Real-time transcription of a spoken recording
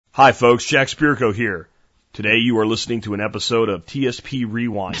Hi folks, Jack Spirko here. Today you are listening to an episode of TSP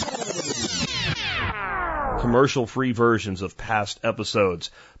Rewind. Commercial-free versions of past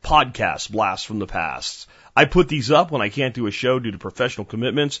episodes, podcast blasts from the past. I put these up when I can't do a show due to professional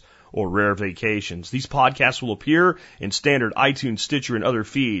commitments or rare vacations. These podcasts will appear in standard iTunes, Stitcher, and other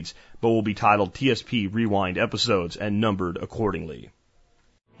feeds, but will be titled TSP Rewind episodes and numbered accordingly.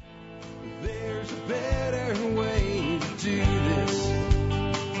 There's a better way to do this.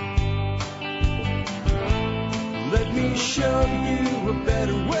 Let me show you a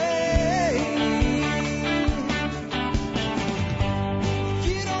better way.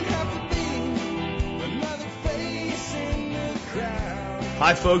 You don't have to be another face in the crowd.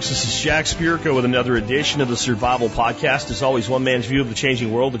 Hi folks, this is Jack Spirko with another edition of the Survival Podcast. As always, one man's view of the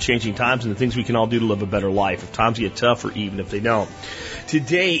changing world, the changing times, and the things we can all do to live a better life if times get tough or even if they don't.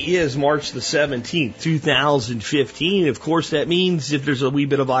 Today is March the 17th, 2015. Of course, that means if there's a wee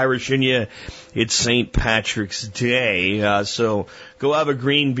bit of Irish in you, it's St. Patrick's Day. So go have a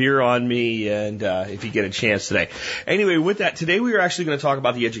green beer on me and if you get a chance today. Anyway, with that, today we are actually going to talk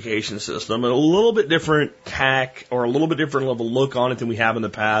about the education system and a little bit different tack or a little bit different level look on it than we have in the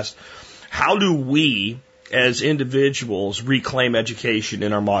past. How do we, as individuals, reclaim education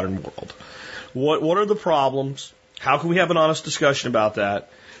in our modern world? What are the problems? How can we have an honest discussion about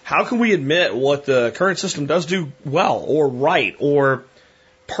that? How can we admit what the current system does do well or right or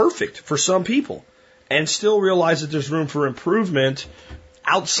perfect for some people and still realize that there's room for improvement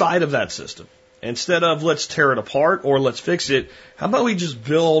outside of that system? Instead of let's tear it apart or let's fix it, how about we just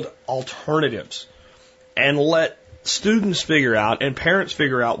build alternatives and let students figure out and parents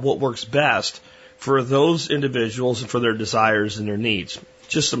figure out what works best for those individuals and for their desires and their needs?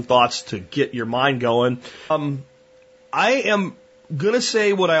 Just some thoughts to get your mind going. I am going to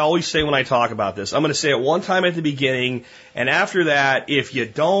say what I always say when I talk about this. I'm going to say it one time at the beginning, and after that, if you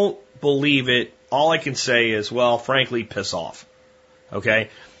don't believe it, all I can say is, well, frankly, piss off. Okay?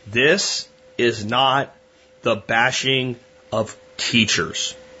 This is not the bashing of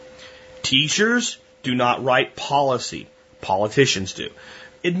teachers. Teachers do not write policy. Politicians do.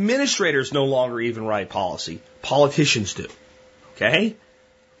 Administrators no longer even write policy. Politicians do. Okay?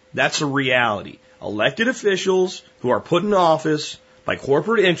 That's a reality. Elected officials who are put in office by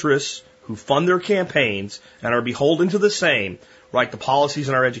corporate interests who fund their campaigns and are beholden to the same write the policies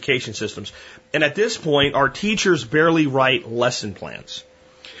in our education systems. And at this point, our teachers barely write lesson plans.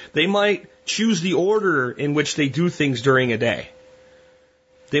 They might choose the order in which they do things during a day.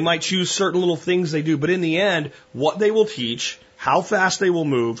 They might choose certain little things they do, but in the end, what they will teach, how fast they will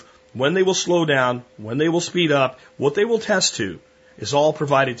move, when they will slow down, when they will speed up, what they will test to, is all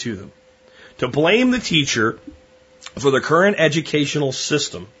provided to them. To blame the teacher for the current educational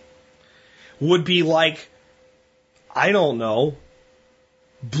system would be like, I don't know,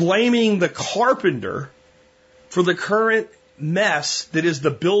 blaming the carpenter for the current mess that is the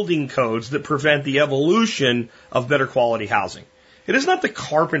building codes that prevent the evolution of better quality housing. It is not the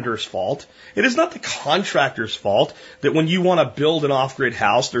carpenter's fault. It is not the contractor's fault that when you want to build an off-grid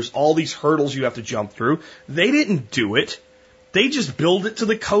house, there's all these hurdles you have to jump through. They didn't do it. They just build it to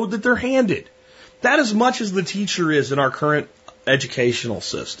the code that they're handed. That as much as the teacher is in our current educational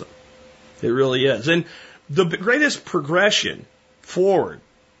system. It really is. And the greatest progression forward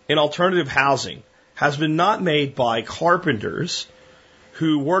in alternative housing has been not made by carpenters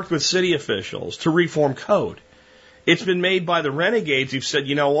who worked with city officials to reform code. It's been made by the renegades who've said,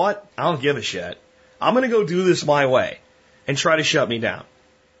 you know what, I don't give a shit. I'm going to go do this my way and try to shut me down.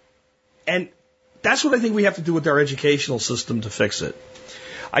 And that's what I think we have to do with our educational system to fix it.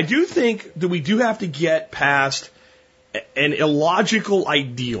 I do think that we do have to get past an illogical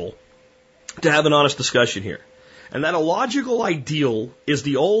ideal to have an honest discussion here. And that illogical ideal is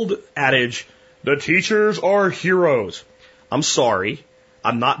the old adage, the teachers are heroes. I'm sorry,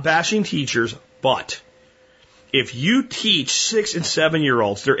 I'm not bashing teachers, but if you teach 6 and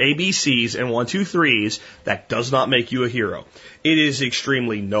 7-year-olds their ABCs and 1, 2, 3s, that does not make you a hero. It is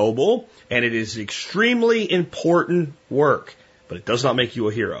extremely noble and it is extremely important work, but it does not make you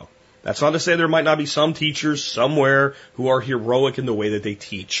a hero. That's not to say there might not be some teachers somewhere who are heroic in the way that they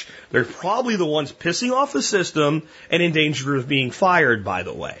teach. They're probably the ones pissing off the system and in danger of being fired, by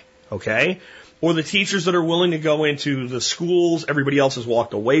the way. Okay? Or the teachers that are willing to go into the schools everybody else has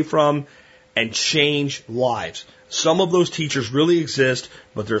walked away from and change lives. Some of those teachers really exist,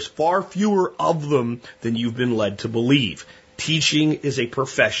 but there's far fewer of them than you've been led to believe. Teaching is a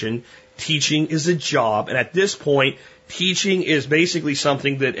profession. Teaching is a job. And at this point, teaching is basically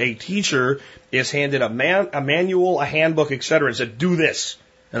something that a teacher is handed a manual, a handbook, etc., and said, do this.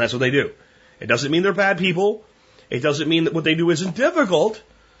 And that's what they do. It doesn't mean they're bad people. It doesn't mean that what they do isn't difficult.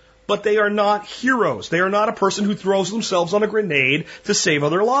 but they are not heroes. They are not a person who throws themselves on a grenade to save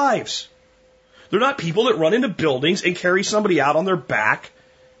other lives. They're not people that run into buildings and carry somebody out on their back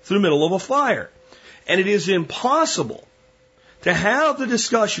through the middle of a fire. And it is impossible to have the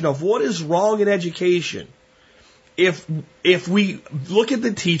discussion of what is wrong in education if we look at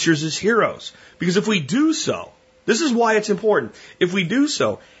the teachers as heroes. Because if we do so, this is why it's important. If we do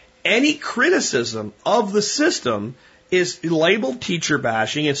so, any criticism of the system is labeled teacher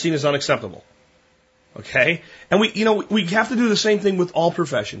bashing and seen as unacceptable. Okay? And we have to do the same thing with all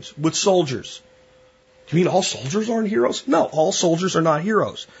professions, with soldiers. Do you mean all soldiers aren't heroes? No, all soldiers are not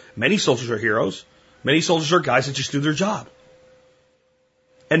heroes. Many soldiers are heroes. Many soldiers are guys that just do their job.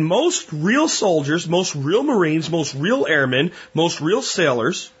 And most real soldiers, most real Marines, most real airmen, most real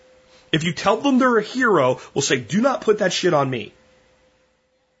sailors, if you tell them they're a hero, will say, do not put that shit on me.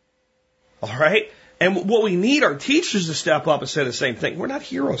 All right? And what we need are teachers to step up and say the same thing. We're not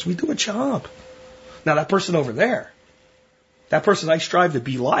heroes. We do a job. Now, that person over there, that person I strive to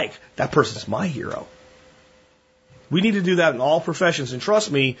be like, that person's my hero. We need to do that in all professions. And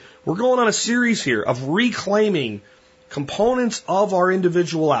trust me, we're going on a series here of reclaiming components of our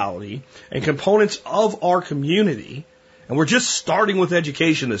individuality and components of our community. And we're just starting with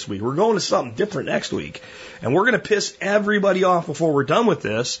education this week. We're going to something different next week. And we're going to piss everybody off before we're done with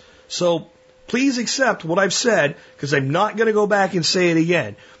this. So please accept what I've said, because I'm not going to go back and say it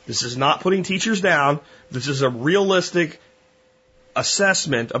again. This is not putting teachers down. This is a realistic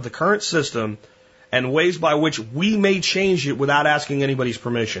assessment of the current system and ways by which we may change it without asking anybody's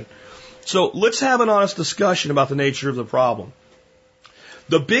permission. So let's have an honest discussion about the nature of the problem.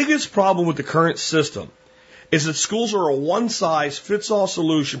 The biggest problem with the current system is that schools are a one-size-fits-all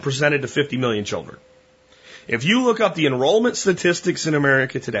solution presented to 50 million children. If you look up the enrollment statistics in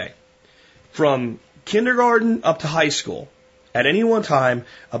America today, from kindergarten up to high school, at any one time,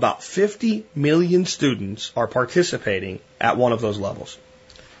 about 50 million students are participating at one of those levels.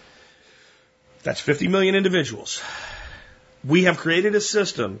 That's 50 million individuals. We have created a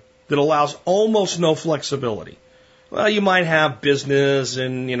system that allows almost no flexibility. Well, you might have business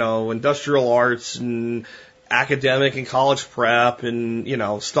and, industrial arts and academic and college prep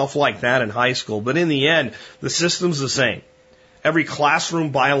and, stuff like that in high school. But in the end, the system's the same. Every classroom,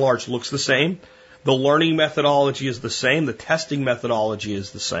 by and large, looks the same. The learning methodology is the same. The testing methodology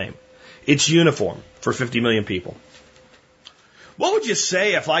is the same. It's uniform for 50 million people. What would you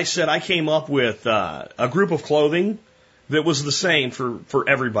say if I said I came up with a group of clothing that was the same for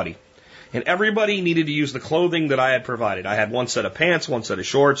everybody? And everybody needed to use the clothing that I had provided. I had one set of pants, one set of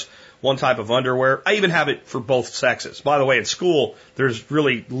shorts, one type of underwear. I even have it for both sexes. By the way, at school, there's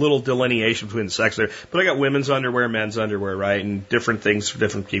really little delineation between the sexes there. But I got women's underwear, men's underwear, right? And different things for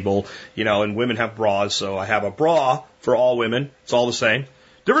different people. And women have bras, so I have a bra for all women. It's all the same.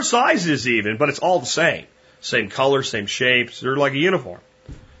 Different sizes even, but it's all the same. Same color, same shapes. They're like a uniform.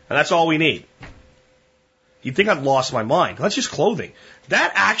 And that's all we need. You'd think I'd lost my mind. That's just clothing.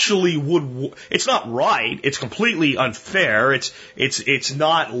 That actually would, it's not right. It's completely unfair. It's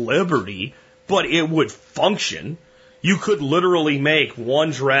not liberty, but it would function. You could literally make one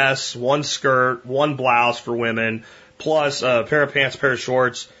dress, one skirt, one blouse for women, plus a pair of pants, pair of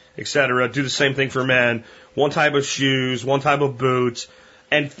shorts, etc. Do the same thing for men. One type of shoes, one type of boots.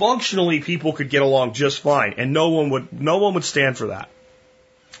 And functionally, people could get along just fine. And no one would stand for that.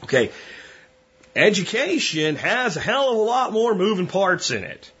 Okay. Education has a hell of a lot more moving parts in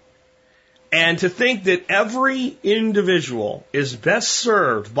it. And to think that every individual is best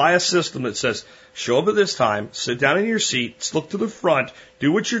served by a system that says, show up at this time, sit down in your seat, look to the front,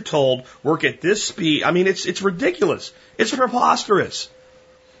 do what you're told, work at this speed. I mean, it's ridiculous. It's preposterous.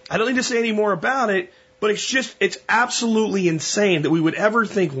 I don't need to say any more about it, but it's absolutely insane that we would ever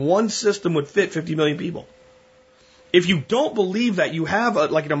think one system would fit 50 million people. If you don't believe that, you have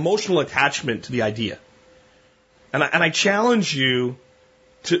an emotional attachment to the idea. And I challenge you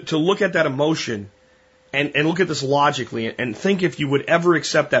to look at that emotion and look at this logically and think if you would ever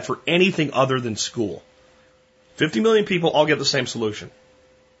accept that for anything other than school. 50 million people all get the same solution.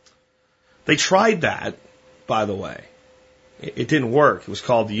 They tried that, by the way. It didn't work. It was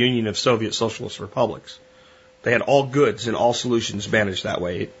called the Union of Soviet Socialist Republics. They had all goods and all solutions managed that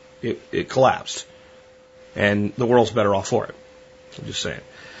way. It collapsed. And the world's better off for it. I'm just saying.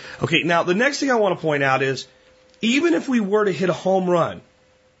 Okay, now the next thing I want to point out is, even if we were to hit a home run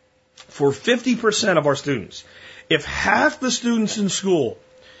for 50% of our students, if half the students in school,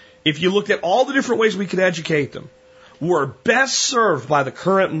 if you looked at all the different ways we could educate them, were best served by the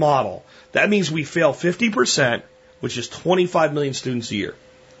current model, that means we fail 50%, which is 25 million students a year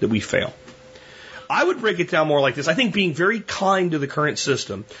that we fail. I would break it down more like this. I think being very kind to the current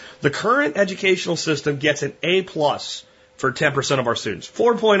system, the current educational system gets an A plus for 10% of our students.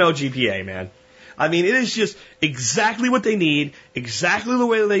 4.0 GPA, man. I mean, it is just exactly what they need, exactly the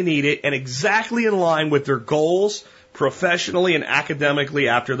way they need it, and exactly in line with their goals professionally and academically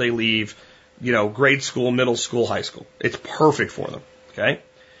after they leave, grade school, middle school, high school. It's perfect for them, okay?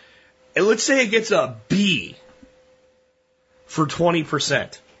 And let's say it gets a B for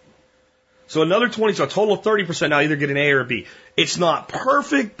 20%. So another 20, so a total of 30% now either get an A or a B. It's not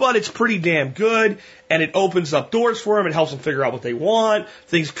perfect, but it's pretty damn good, and it opens up doors for them. It helps them figure out what they want.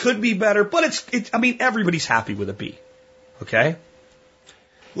 Things could be better, but everybody's happy with a B. Okay?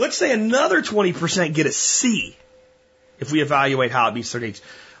 Let's say another 20% get a C if we evaluate how it meets their needs.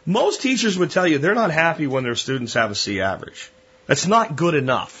 Most teachers would tell you they're not happy when their students have a C average. That's not good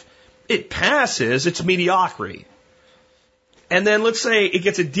enough. It passes, it's mediocrity. And then let's say it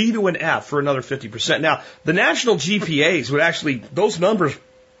gets a D to an F for another 50%. Now, the national GPAs would actually, those numbers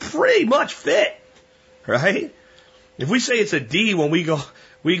pretty much fit, right? If we say it's a D when we go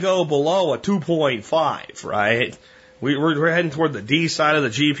below a 2.5, right? We're heading toward the D side of the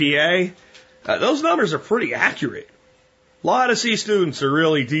GPA. Those numbers are pretty accurate. A lot of C students are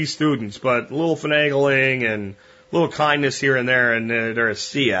really D students, but a little finagling and a little kindness here and there, and they're a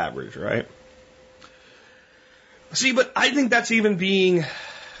C average, right? See, but I think that's even being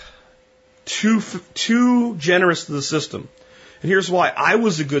too generous to the system. And here's why. I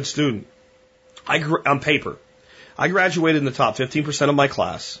was a good student. On paper. I graduated in the top 15% of my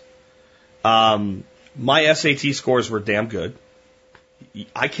class. My SAT scores were damn good.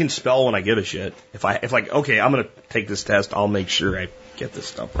 I can spell when I give a shit. If okay, I'm going to take this test, I'll make sure I get this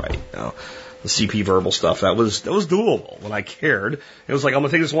stuff right. The CP verbal stuff, that was doable when I cared. It was like, I'm going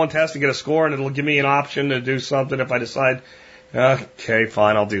to take this one test and get a score, and it'll give me an option to do something if I decide, okay,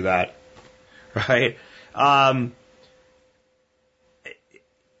 fine, I'll do that. Right?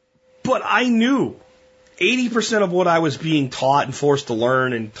 But I knew 80% of what I was being taught and forced to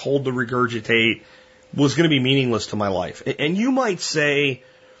learn and told to regurgitate was going to be meaningless to my life. And you might say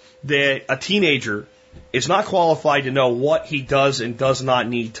that a teenager is not qualified to know what he does and does not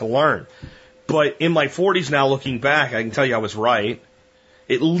need to learn. But in my 40s now, looking back, I can tell you I was right.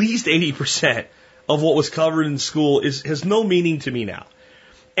 At least 80% of what was covered in school has no meaning to me now.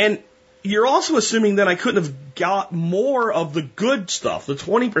 And you're also assuming that I couldn't have got more of the good stuff, the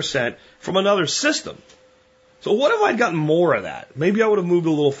 20%, from another system. So what if I'd gotten more of that? Maybe I would have moved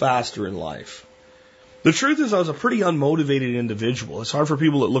a little faster in life. The truth is I was a pretty unmotivated individual. It's hard for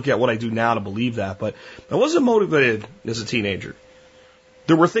people that look at what I do now to believe that, but I wasn't motivated as a teenager.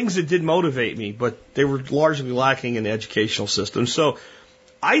 There were things that did motivate me, but they were largely lacking in the educational system. So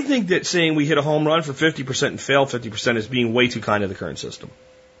I think that saying we hit a home run for 50% and fail 50% is being way too kind to the current system.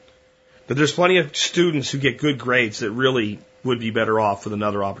 That there's plenty of students who get good grades that really would be better off with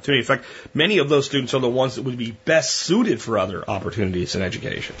another opportunity. In fact, many of those students are the ones that would be best suited for other opportunities in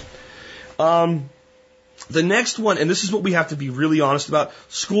education. The next one, and this is what we have to be really honest about,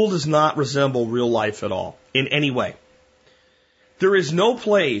 school does not resemble real life at all, in any way. There is no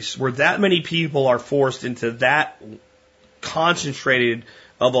place where that many people are forced into that concentrated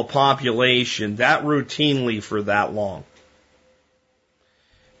of a population that routinely for that long.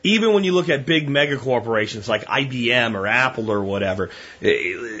 Even when you look at big mega corporations like IBM or Apple or whatever,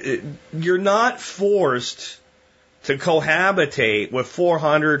 you're not forced to cohabitate with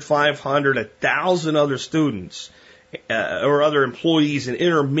 400, 500, 1,000 other students or other employees and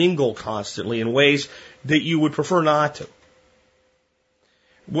intermingle constantly in ways that you would prefer not to.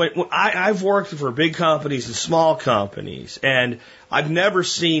 I've worked for big companies and small companies, and I've never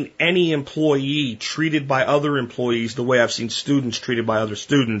seen any employee treated by other employees the way I've seen students treated by other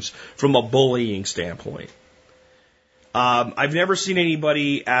students from a bullying standpoint. I've never seen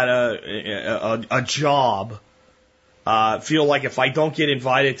anybody at a job feel like if I don't get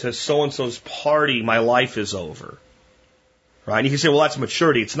invited to so-and-so's party, my life is over. Right? And you can say, well, that's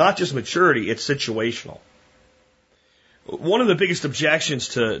maturity. It's not just maturity, it's situational. One of the biggest objections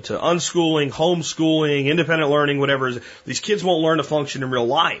to unschooling, homeschooling, independent learning, whatever, is these kids won't learn to function in real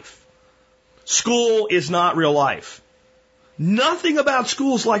life. School is not real life. Nothing about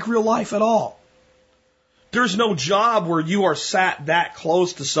school is like real life at all. There's no job where you are sat that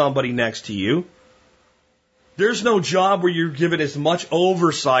close to somebody next to you. There's no job where you're given as much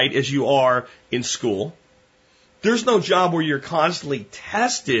oversight as you are in school. There's no job where you're constantly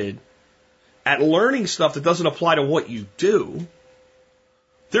tested at learning stuff that doesn't apply to what you do.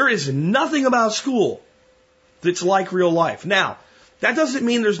 There is nothing about school that's like real life. Now, that doesn't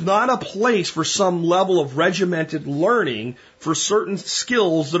mean there's not a place for some level of regimented learning for certain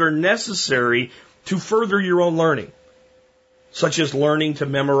skills that are necessary to further your own learning, such as learning to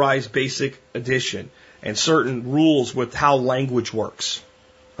memorize basic addition and certain rules with how language works.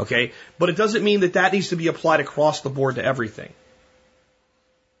 Okay? But it doesn't mean that that needs to be applied across the board to everything.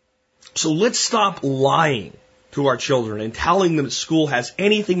 So let's stop lying to our children and telling them that school has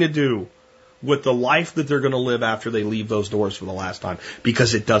anything to do with the life that they're going to live after they leave those doors for the last time,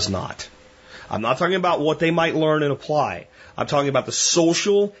 because it does not. I'm not talking about what they might learn and apply. I'm talking about the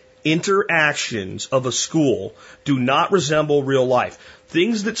social interactions of a school do not resemble real life.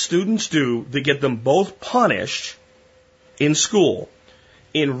 Things that students do that get them both punished in school,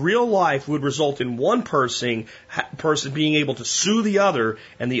 in real life would result in one person being able to sue the other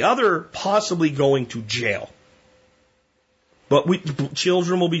and the other possibly going to jail. But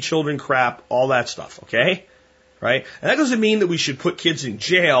children will be children crap, all that stuff, okay? Right? And that doesn't mean that we should put kids in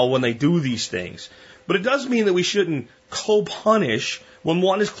jail when they do these things. But it does mean that we shouldn't co-punish when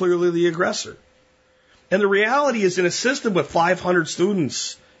one is clearly the aggressor. And the reality is, in a system with 500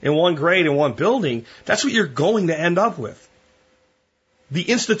 students in one grade in one building, that's what you're going to end up with. The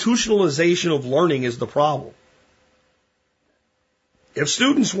institutionalization of learning is the problem. If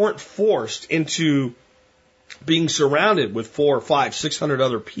students weren't forced into being surrounded with 400, 500, 600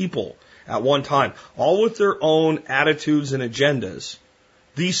 other people at one time, all with their own attitudes and agendas,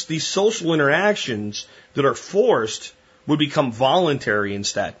 these social interactions that are forced would become voluntary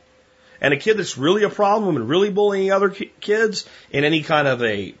instead. And a kid that's really a problem and really bullying other kids in any kind of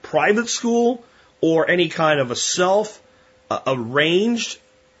a private school or any kind of a self-arranged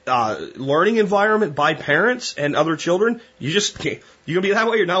learning environment by parents and other children, you just can't. You're going to be that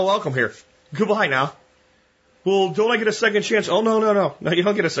way, you're not welcome here. Goodbye now. Well, don't I get a second chance? Oh, no, you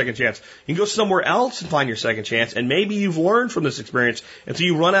don't get a second chance. You can go somewhere else and find your second chance, and maybe you've learned from this experience until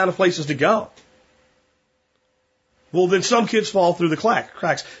you run out of places to go. Well, then some kids fall through the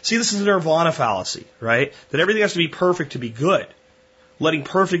cracks. See, this is a nirvana fallacy, right? That everything has to be perfect to be good. Letting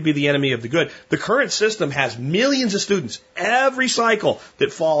perfect be the enemy of the good. The current system has millions of students every cycle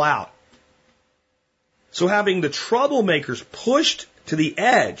that fall out. So having the troublemakers pushed to the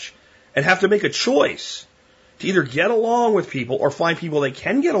edge and have to make a choice to either get along with people or find people they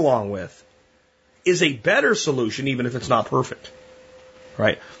can get along with is a better solution, even if it's not perfect.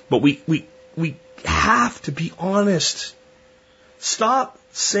 Right? But we have to be honest. Stop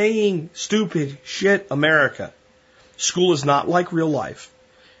saying stupid shit, America. School is not like real life.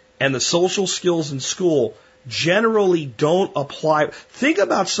 And the social skills in school generally don't apply. Think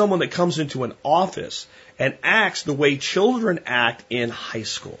about someone that comes into an office and acts the way children act in high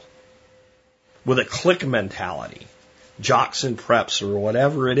school. With a clique mentality. Jocks and preps or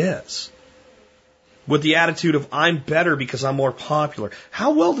whatever it is. With the attitude of, I'm better because I'm more popular.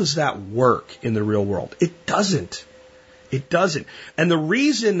 How well does that work in the real world? It doesn't. It doesn't. And the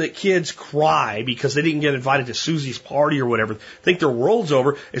reason that kids cry because they didn't get invited to Susie's party or whatever, think their world's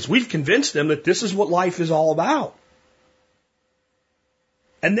over, is we've convinced them that this is what life is all about.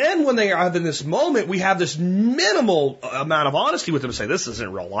 And then when they are in this moment, we have this minimal amount of honesty with them and say, this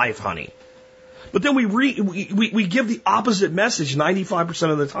isn't real life, honey. But then we give the opposite message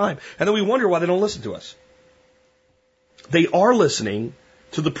 95% of the time. And then we wonder why they don't listen to us. They are listening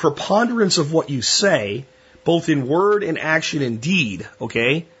to the preponderance of what you say, both in word and action and deed,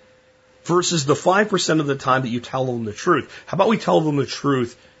 okay? Versus the 5% of the time that you tell them the truth. How about we tell them the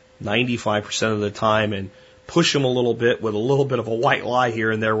truth 95% of the time and push them a little bit with a little bit of a white lie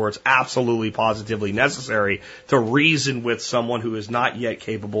here and there where it's absolutely positively necessary to reason with someone who is not yet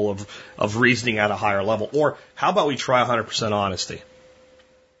capable of reasoning at a higher level. Or how about we try 100% honesty?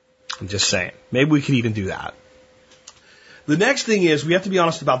 I'm just saying. Maybe we could even do that. The next thing is we have to be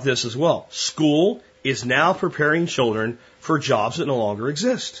honest about this as well. School is now preparing children for jobs that no longer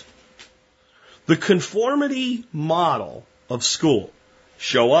exist. The conformity model of school,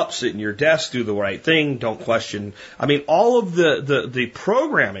 show up, sit in your desk, do the right thing, don't question. I mean, all of the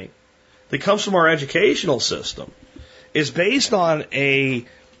programming that comes from our educational system is based on a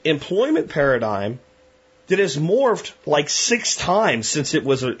employment paradigm that has morphed like 6 times since it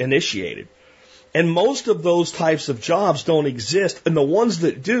was initiated. And most of those types of jobs don't exist, and the ones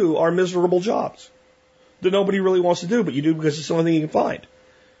that do are miserable jobs that nobody really wants to do, but you do because it's the only thing you can find.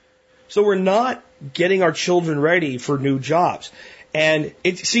 So we're not getting our children ready for new jobs. And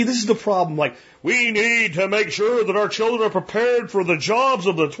see, this is the problem. Like, we need to make sure that our children are prepared for the jobs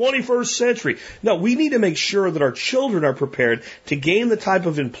of the 21st century. No, we need to make sure that our children are prepared to gain the type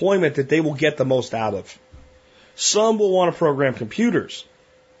of employment that they will get the most out of. Some will want to program computers.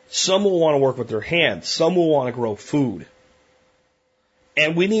 Some will want to work with their hands. Some will want to grow food.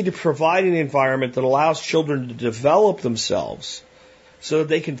 And we need to provide an environment that allows children to develop themselves so that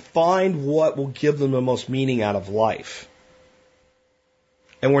they can find what will give them the most meaning out of life.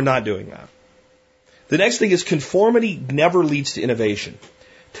 And we're not doing that. The next thing is conformity never leads to innovation.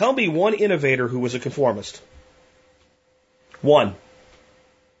 Tell me one innovator who was a conformist. One.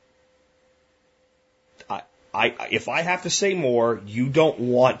 If I have to say more, you don't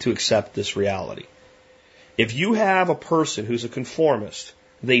want to accept this reality. If you have a person who's a conformist,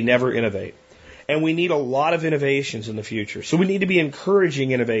 they never innovate. And we need a lot of innovations in the future. So we need to be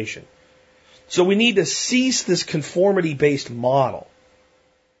encouraging innovation. So we need to cease this conformity-based model.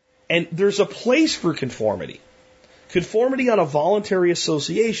 And there's a place for conformity. Conformity on a voluntary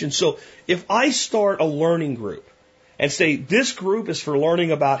association. So if I start a learning group and say this group is for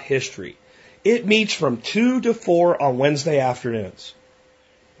learning about history, it meets from 2 to 4 on Wednesday afternoons.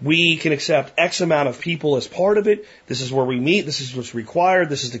 We can accept X amount of people as part of it. This is where we meet. This is what's required.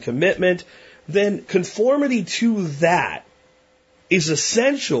 This is the commitment. Then conformity to that is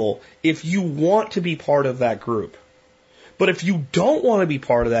essential if you want to be part of that group. But if you don't want to be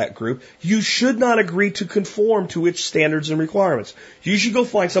part of that group, you should not agree to conform to its standards and requirements. You should go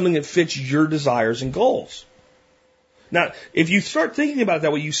find something that fits your desires and goals. Now, if you start thinking about it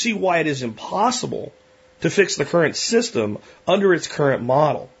that way, you see why it is impossible to fix the current system under its current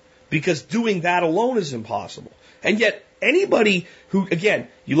model. Because doing that alone is impossible. And yet, anybody who, again,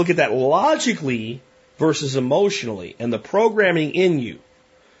 you look at that logically versus emotionally, and the programming in you,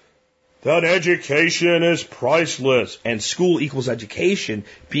 that education is priceless, and school equals education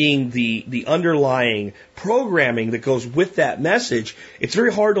being the underlying programming that goes with that message, it's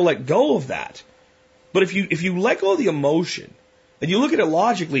very hard to let go of that. But if you let go of the emotion, and you look at it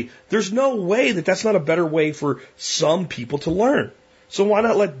logically, there's no way that that's not a better way for some people to learn. So why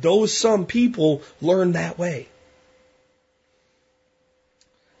not let those some people learn that way?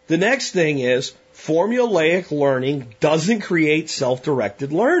 The next thing is formulaic learning doesn't create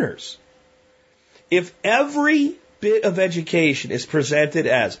self-directed learners. If every bit of education is presented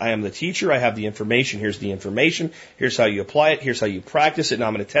as, I am the teacher, I have the information, here's how you apply it, here's how you practice it, and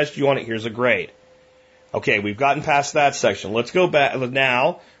I'm going to test you on it, here's a grade. Okay, we've gotten past that section. Let's go back.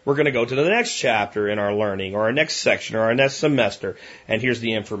 Now we're going to go to the next chapter in our learning, or our next section, or our next semester. And here's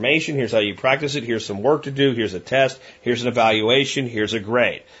the information. Here's how you practice it. Here's some work to do. Here's a test. Here's an evaluation. Here's a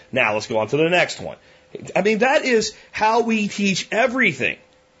grade. Now let's go on to the next one. I mean, that is how we teach everything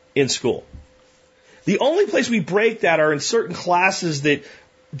in school. The only place we break that are in certain classes that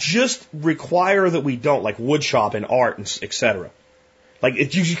just require that we don't, like woodshop and art, and etc. Like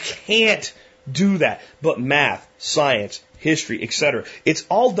you can't do that. But math, science, history, etc. It's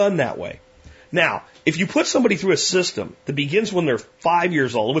all done that way. Now, if you put somebody through a system that begins when they're 5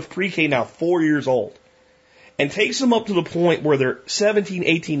 years old, with pre-K now 4 years old, and takes them up to the point where they're 17,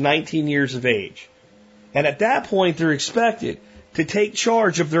 18, 19 years of age, and at that point they're expected to take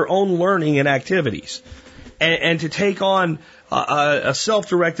charge of their own learning and activities, and to take on a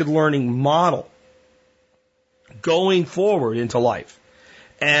self-directed learning model going forward into life,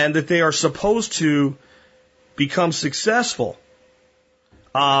 and that they are supposed to become successful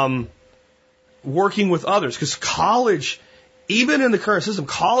working with others. Because college, even in the current system,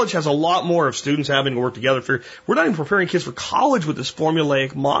 college has a lot more of students having to work together. We're not even preparing kids for college with this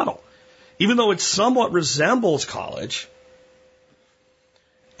formulaic model, even though it somewhat resembles college.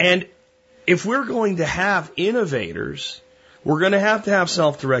 And if we're going to have innovators, we're going to have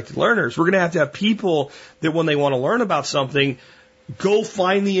self-directed learners. We're going to have people that when they want to learn about something, go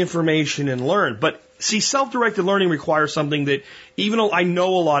find the information and learn. But see, self-directed learning requires something that even though I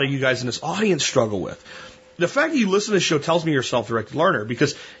know a lot of you guys in this audience struggle with. The fact that you listen to this show tells me you're a self-directed learner,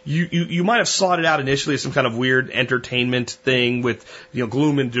 because you might have sought it out initially as some kind of weird entertainment thing with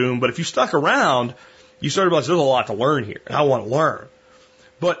gloom and doom. But if you stuck around, you started to realize there's a lot to learn here, and I want to learn.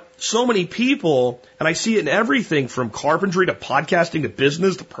 But so many people, and I see it in everything from carpentry to podcasting to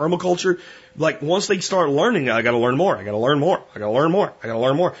business to permaculture, like once they start learning, I got to learn more, I got to learn more, I got to learn more, I got to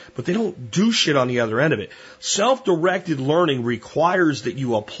learn more. But they don't do shit on the other end of it. Self-directed learning requires that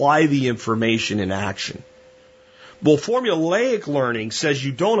you apply the information in action. Well, formulaic learning says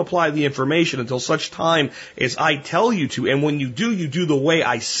you don't apply the information until such time as I tell you to. And when you do the way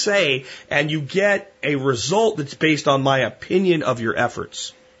I say, and you get a result that's based on my opinion of your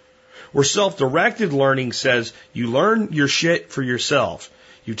efforts. Where self-directed learning says you learn your shit for yourself.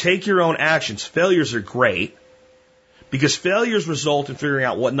 You take your own actions. Failures are great, because failures result in figuring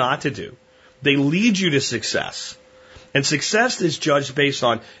out what not to do. They lead you to success. And success is judged based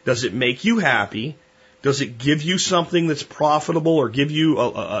on, does it make you happy? Does it give you something that's profitable, or give you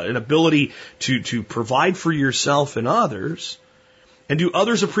an ability to provide for yourself and others? And do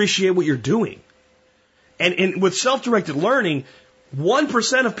others appreciate what you're doing? And with self-directed learning,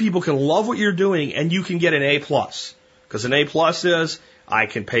 1% of people can love what you're doing and you can get an A+. Because an A+ is, I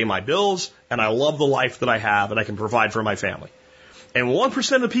can pay my bills and I love the life that I have and I can provide for my family. And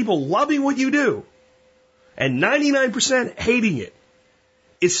 1% of people loving what you do and 99% hating it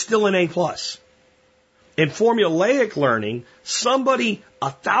is still an A+. In formulaic learning, somebody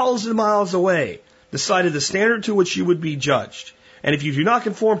 1,000 miles away decided the standard to which you would be judged. And if you do not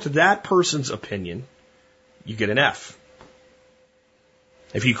conform to that person's opinion, you get an F.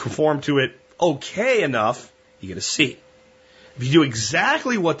 If you conform to it okay enough, you get a C. If you do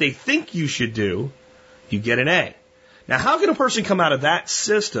exactly what they think you should do, you get an A. Now, how can a person come out of that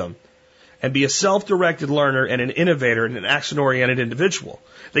system and be a self-directed learner and an innovator and an action-oriented individual?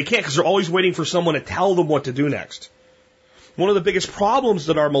 They can't, because they're always waiting for someone to tell them what to do next. One of the biggest problems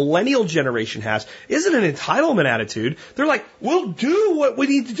that our millennial generation has isn't an entitlement attitude. They're like, we'll do what we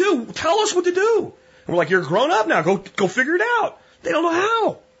need to do. Tell us what to do. And we're like, you're grown up now. Go figure it out. They don't know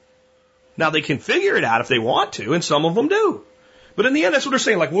how. Now, they can figure it out if they want to, and some of them do. But in the end, that's what they're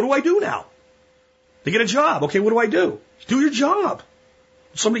saying. Like, what do I do now? They get a job. Okay, what do? Do your job.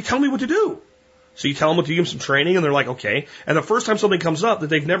 Somebody tell me what to do. So you tell them what to do, give them some training, and they're like, okay. And the first time something comes up that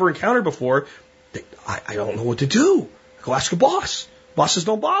they've never encountered before, I don't know what to do. Go ask a boss. Bosses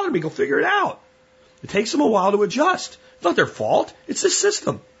don't bother me. Go figure it out. It takes them a while to adjust. It's not their fault. It's the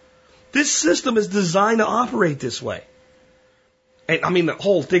system. This system is designed to operate this way. And I mean, the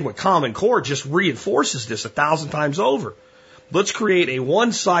whole thing with Common Core just reinforces this 1,000 times over. Let's create a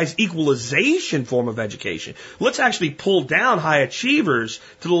one-size equalization form of education. Let's actually pull down high achievers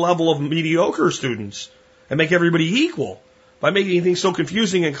to the level of mediocre students and make everybody equal by making things so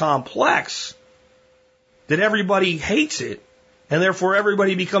confusing and complex that everybody hates it, and therefore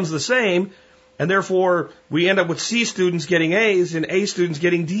everybody becomes the same, and therefore we end up with C students getting A's and A students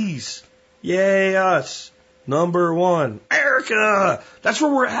getting D's. Yay, us. Number one. America! That's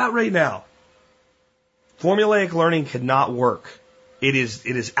where we're at right now. Formulaic learning cannot work. It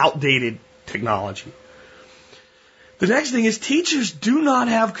is outdated technology. The next thing is teachers do not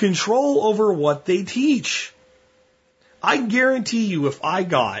have control over what they teach. I guarantee you if I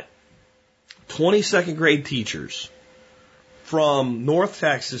got 22nd grade teachers from North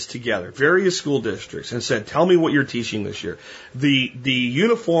Texas together, various school districts, and said, tell me what you're teaching this year, the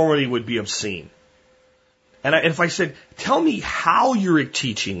uniformity would be obscene. And if I said, tell me how you're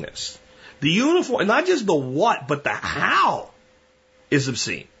teaching this, the uniform, not just the what, but the how is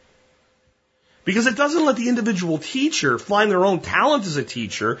obscene. Because it doesn't let the individual teacher find their own talent as a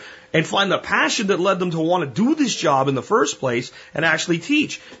teacher and find the passion that led them to want to do this job in the first place and actually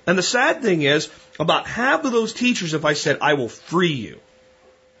teach. And the sad thing is, about half of those teachers, if I said, I will free you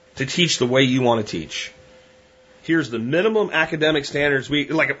to teach the way you want to teach. Here's the minimum academic standards. We're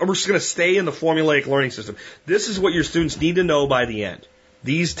just going to stay in the formulaic learning system. This is what your students need to know by the end.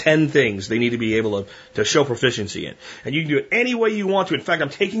 These 10 things they need to be able to show proficiency in. And you can do it any way you want to. In fact, I'm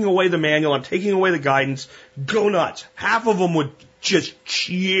taking away the manual. I'm taking away the guidance. Go nuts. Half of them would just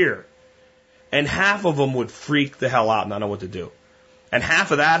cheer. And half of them would freak the hell out and not know what to do. And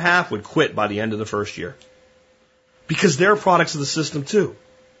half of that half would quit by the end of the first year. Because they're products of the system too.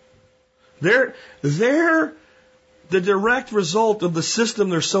 They're the direct result of the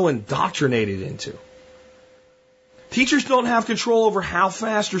system they're so indoctrinated into. Teachers don't have control over how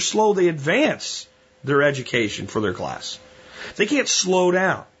fast or slow they advance their education for their class. They can't slow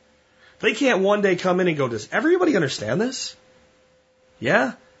down. They can't one day come in and go, does everybody understand this?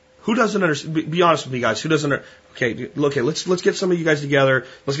 Yeah? Who doesn't understand? Be honest with me, guys. Who doesn't? Okay, let's get some of you guys together.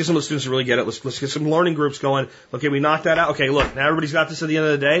 Let's get some of the students to really get it. Let's get some learning groups going. Okay, we knocked that out. Okay, look, now everybody's got this at the end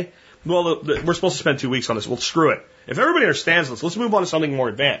of the day. Well, we're supposed to spend 2 weeks on this. Well, screw it. If everybody understands this, let's move on to something more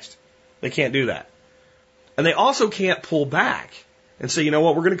advanced. They can't do that. And they also can't pull back and say, you know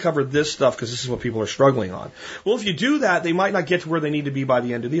what, we're going to cover this stuff because this is what people are struggling on. Well, if you do that, they might not get to where they need to be by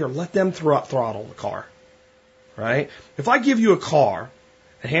the end of the year. Let them throttle the car, right? If I give you a car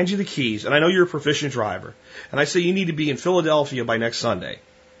and hand you the keys, and I know you're a proficient driver, and I say you need to be in Philadelphia by next Sunday,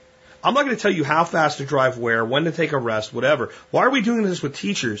 I'm not going to tell you how fast to drive where, when to take a rest, whatever. Why are we doing this with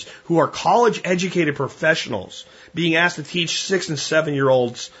teachers who are college-educated professionals being asked to teach 6 and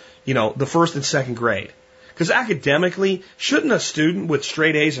 7-year-olds, the first and second grade? Because academically, shouldn't a student with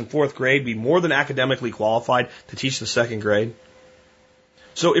straight A's in 4th grade be more than academically qualified to teach the 2nd grade?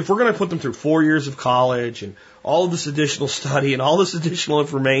 So if we're going to put them through 4 years of college and all of this additional study and all this additional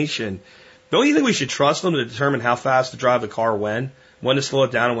information, don't you think we should trust them to determine how fast to drive the car when to slow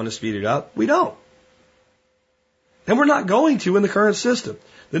it down and when to speed it up? We don't. And we're not going to in the current system.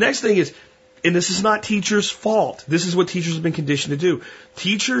 The next thing is, and this is not teachers' fault. This is what teachers have been conditioned to do.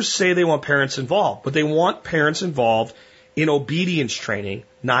 Teachers say they want parents involved, but they want parents involved in obedience training,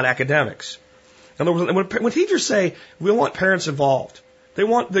 not academics. In other words, when teachers say, we want parents involved, they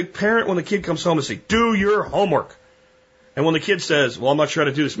want the parent, when the kid comes home, to say, do your homework. And when the kid says, well, I'm not sure how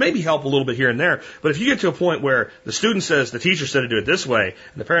to do this, maybe help a little bit here and there. But if you get to a point where the student says, the teacher said to do it this way,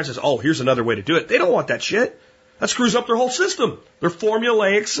 and the parent says, oh, here's another way to do it, they don't want that shit. That screws up their whole system, their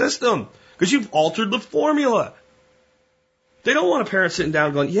formulaic system, because you've altered the formula. They don't want a parent sitting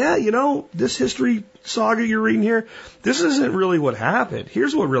down going, yeah, you know, this history saga you're reading here, this isn't really what happened.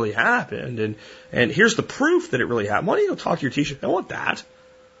 Here's what really happened, and here's the proof that it really happened. Why don't you go talk to your teacher? I want that.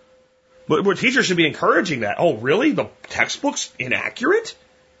 But teachers should be encouraging that. Oh, really? The textbook's inaccurate?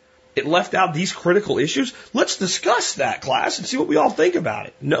 It left out these critical issues? Let's discuss that, class, and see what we all think about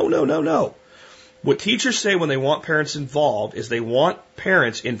it. No. What teachers say when they want parents involved is they want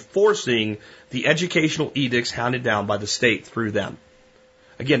parents enforcing the educational edicts handed down by the state through them.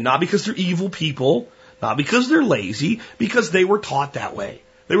 Again, not because they're evil people, not because they're lazy, because they were taught that way.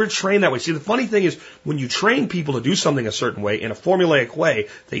 They were trained that way. See, the funny thing is, when you train people to do something a certain way, in a formulaic way,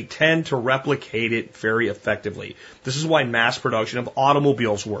 they tend to replicate it very effectively. This is why mass production of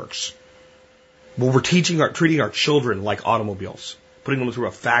automobiles works. Well, we're treating our children like automobiles, putting them through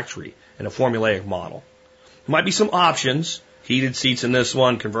a factory in a formulaic model. There might be some options, heated seats in this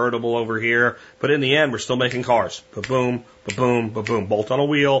one, convertible over here, but in the end, we're still making cars. Ba-boom, ba-boom, ba-boom. Bolt on a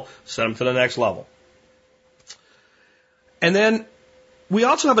wheel, send them to the next level. And then we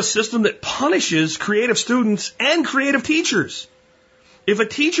also have a system that punishes creative students and creative teachers. If a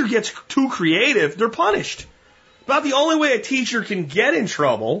teacher gets too creative, they're punished. About the only way a teacher can get in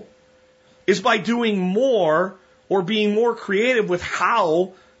trouble is by doing more or being more creative with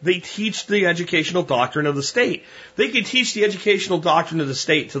how they teach the educational doctrine of the state. They can teach the educational doctrine of the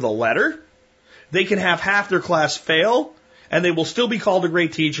state to the letter. They can have half their class fail, and they will still be called a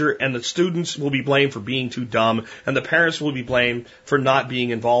great teacher, and the students will be blamed for being too dumb, and the parents will be blamed for not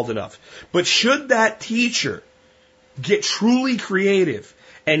being involved enough. But should that teacher get truly creative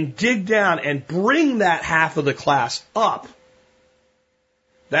and dig down and bring that half of the class up,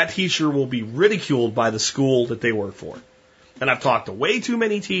 that teacher will be ridiculed by the school that they work for. And I've talked to way too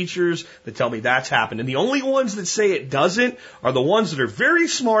many teachers that tell me that's happened. And the only ones that say it doesn't are the ones that are very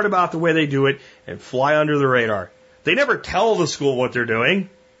smart about the way they do it and fly under the radar. They never tell the school what they're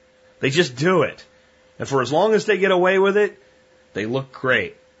doing. They just do it. And for as long as they get away with it, they look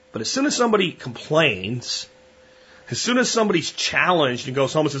great. But as soon as somebody complains, as soon as somebody's challenged and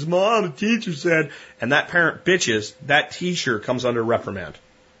goes home and says, Mom, the teacher said, and that parent bitches, that teacher comes under reprimand.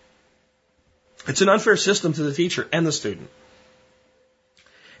 It's an unfair system to the teacher and the student.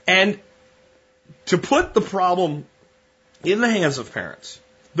 And to put the problem in the hands of parents,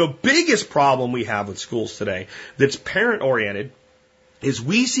 the biggest problem we have with schools today that's parent-oriented is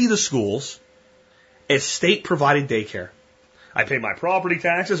we see the schools as state-provided daycare. I pay my property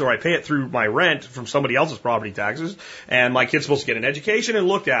taxes, or I pay it through my rent from somebody else's property taxes, and my kid's supposed to get an education and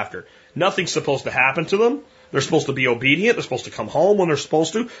looked after. Nothing's supposed to happen to them. They're supposed to be obedient. They're supposed to come home when they're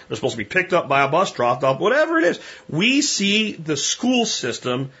supposed to. They're supposed to be picked up by a bus, dropped off, whatever it is. We see the school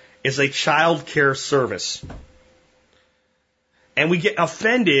system as a child care service. And we get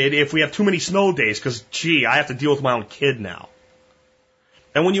offended if we have too many snow days because, gee, I have to deal with my own kid now.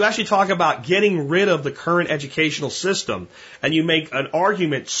 And when you actually talk about getting rid of the current educational system and you make an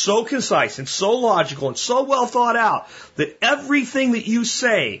argument so concise and so logical and so well thought out that everything that you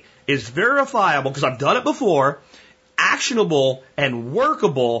say is verifiable, because I've done it before, actionable and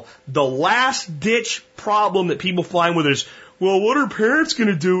workable, the last ditch problem that people find with it is, well, what are parents going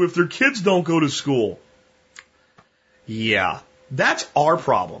to do if their kids don't go to school? Yeah, that's our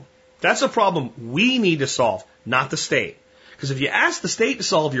problem. That's a problem we need to solve, not the state. Because if you ask the state to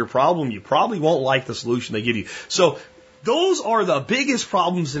solve your problem, you probably won't like the solution they give you. So those are the biggest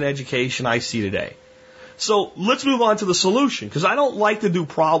problems in education I see today. So let's move on to the solution, because I don't like to do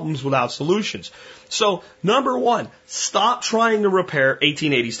problems without solutions. So number one, stop trying to repair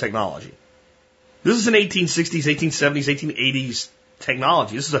 1880s technology. This is an 1860s, 1870s, 1880s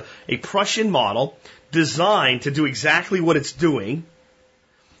technology. This is a Prussian model designed to do exactly what it's doing.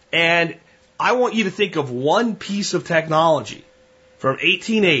 And I want you to think of one piece of technology from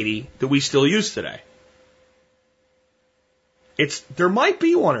 1880 that we still use today. There might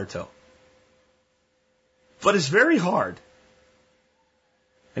be one or two, but it's very hard.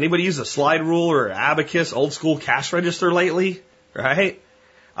 Anybody use a slide rule or abacus, old school cash register lately? Right?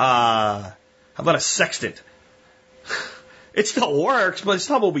 How about a sextant? It still works, but it's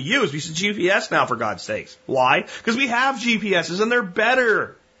not what we use. We use GPS now, for God's sakes. Why? Because we have GPSs and they're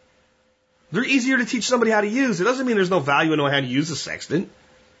better. They're easier to teach somebody how to use. It doesn't mean there's no value in knowing how to use a sextant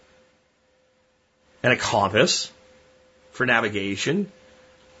and a compass. for navigation.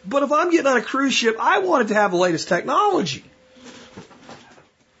 But if I'm getting on a cruise ship, I want it to have the latest technology.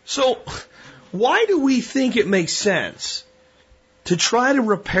 So why do we think it makes sense to try to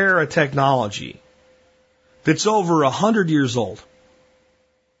repair a technology that's over 100 years old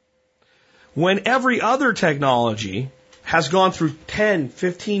when every other technology has gone through 10,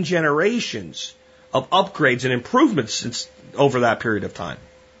 15 generations of upgrades and improvements since over that period of time?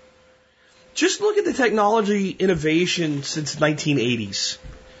 Just look at the technology innovation since the 1980s.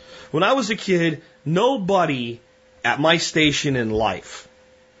 When I was a kid, nobody at my station in life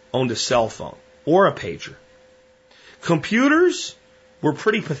owned a cell phone or a pager. Computers were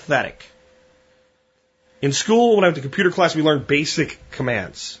pretty pathetic. In school, when I went to computer class, we learned basic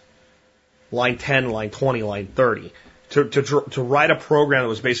commands. Line 10, line 20, line 30. To write a program that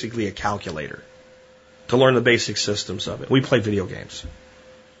was basically a calculator. To learn the basic systems of it. We played video games.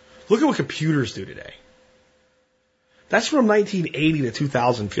 Look at what computers do today. That's from 1980 to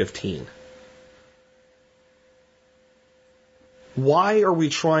 2015. Why are we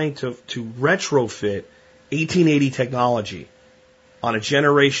trying to retrofit 1880 technology on a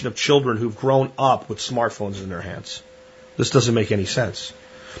generation of children who've grown up with smartphones in their hands? This doesn't make any sense.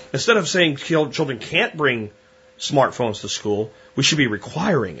 Instead of saying children can't bring smartphones to school, we should be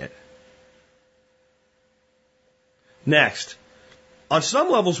requiring it. Next, on some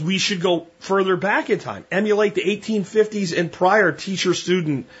levels, we should go further back in time, emulate the 1850s and prior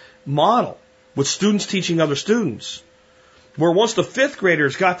teacher-student model with students teaching other students. Where once the fifth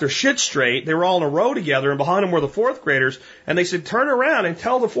graders got their shit straight, they were all in a row together, and behind them were the fourth graders, and they said, turn around and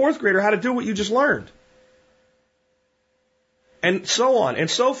tell the fourth grader how to do what you just learned. And so on and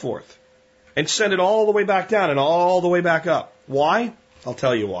so forth. And send it all the way back down and all the way back up. Why? I'll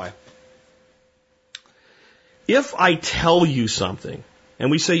tell you why. If I tell you something,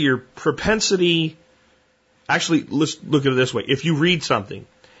 and we say your propensity, actually, let's look at it this way. If you read something,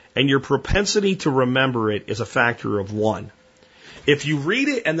 and your propensity to remember it is a factor of 1. If you read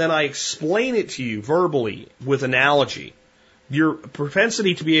it and then I explain it to you verbally with analogy, your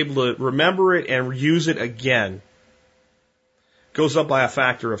propensity to be able to remember it and use it again goes up by a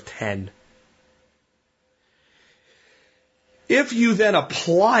factor of 10. If you then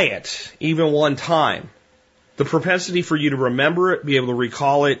apply it even one time, the propensity for you to remember it, be able to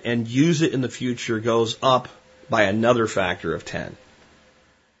recall it, and use it in the future goes up by another factor of 10.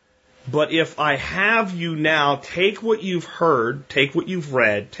 But if I have you now take what you've heard, take what you've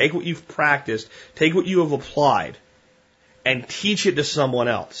read, take what you've practiced, take what you have applied, and teach it to someone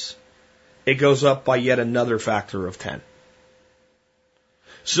else, it goes up by yet another factor of 10.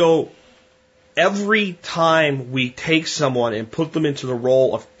 So every time we take someone and put them into the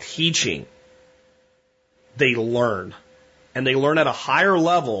role of teaching, they learn. And they learn at a higher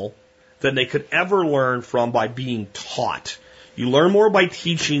level than they could ever learn from by being taught. You learn more by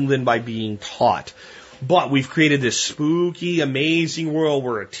teaching than by being taught. But we've created this spooky, amazing world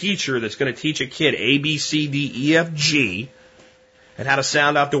where a teacher that's going to teach a kid A, B, C, D, E, F, G, and how to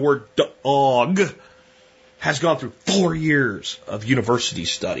sound out the word dog, has gone through 4 years of university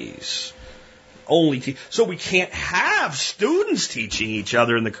studies. So we can't have students teaching each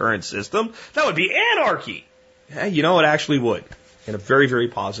other in the current system. That would be anarchy. Yeah, you know, it actually would, in a very, very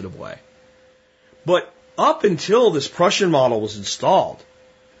positive way. But up until this Prussian model was installed,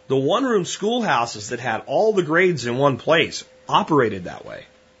 the one-room schoolhouses that had all the grades in one place operated that way.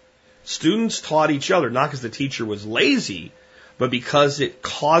 Students taught each other, not because the teacher was lazy, but because it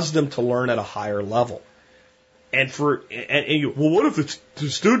caused them to learn at a higher level. Well, what if the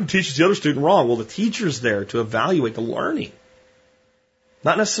student teaches the other student wrong? Well, the teacher's there to evaluate the learning,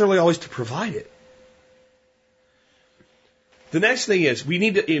 not necessarily always to provide it. The next thing is we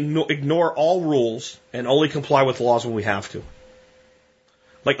need to ignore all rules and only comply with laws when we have to.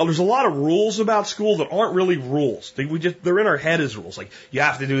 Like, there's a lot of rules about school that aren't really rules. They're in our head as rules. Like, you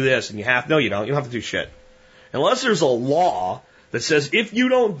have to do this and no, you don't. You don't have to do shit. Unless there's a law that says if you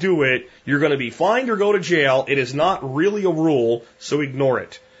don't do it, you're going to be fined or go to jail. It is not really a rule, so ignore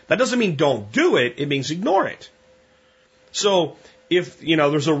it. That doesn't mean don't do it. It means ignore it. So if,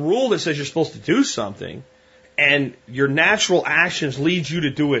 there's a rule that says you're supposed to do something and your natural actions lead you to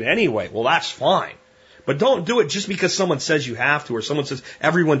do it anyway, well, that's fine. But don't do it just because someone says you have to or someone says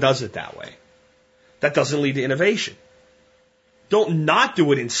everyone does it that way. That doesn't lead to innovation. Don't not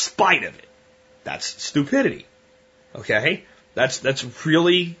do it in spite of it. That's stupidity. Okay? That's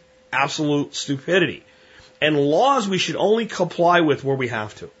really absolute stupidity. And laws we should only comply with where we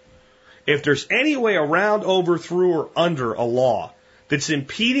have to. If there's any way around, over, through, or under a law that's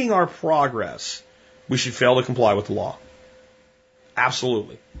impeding our progress, we should fail to comply with the law.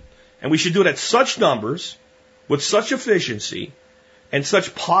 Absolutely. And we should do it at such numbers with such efficiency and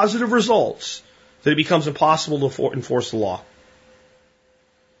such positive results that it becomes impossible to enforce the law.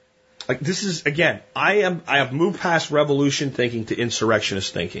 Like this is, again, I have moved past revolution thinking to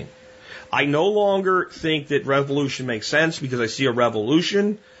insurrectionist thinking. I no longer think that revolution makes sense because I see a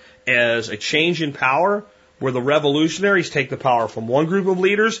revolution as a change in power where the revolutionaries take the power from one group of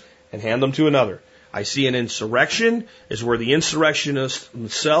leaders and hand them to another. I see an insurrection as where the insurrectionists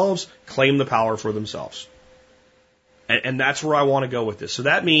themselves claim the power for themselves. And that's where I want to go with this. So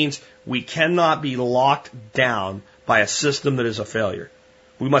that means we cannot be locked down by a system that is a failure.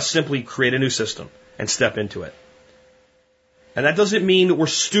 We must simply create a new system and step into it. And that doesn't mean that we're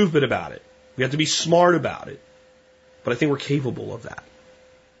stupid about it. We have to be smart about it. But I think we're capable of that.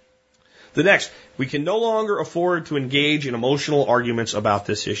 The next, we can no longer afford to engage in emotional arguments about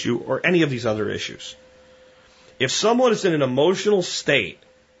this issue or any of these other issues. If someone is in an emotional state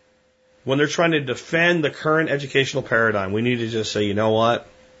when they're trying to defend the current educational paradigm, we need to just say, you know what?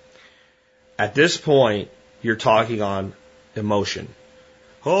 At this point, you're talking on emotion.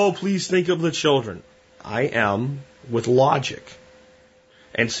 Oh, please think of the children. I am with logic.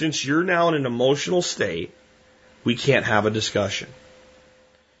 And since you're now in an emotional state, we can't have a discussion.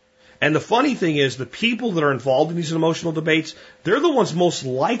 And the funny thing is, the people that are involved in these emotional debates, they're the ones most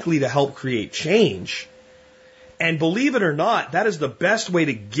likely to help create change. And believe it or not, that is the best way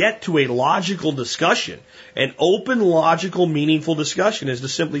to get to a logical discussion. An open, logical, meaningful discussion is to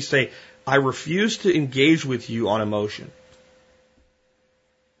simply say, I refuse to engage with you on emotion.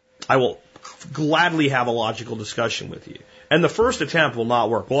 I will gladly have a logical discussion with you. And the first attempt will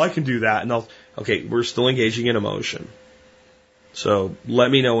not work. Well, I can do that. And okay, we're still engaging in emotion. So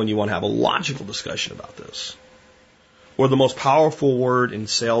let me know when you want to have a logical discussion about this. Or the most powerful word in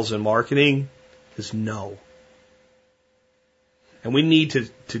sales and marketing is no. And we need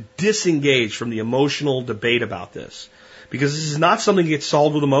to disengage from the emotional debate about this. Because this is not something that gets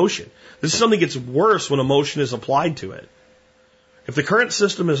solved with emotion. This is something that gets worse when emotion is applied to it. If the current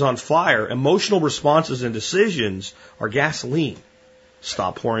system is on fire, emotional responses and decisions are gasoline.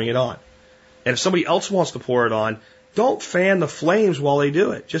 Stop pouring it on. And if somebody else wants to pour it on, don't fan the flames while they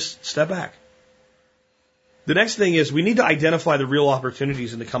do it. Just step back. The next thing is we need to identify the real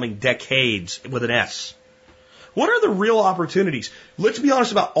opportunities in the coming decades with an S. What are the real opportunities? Let's be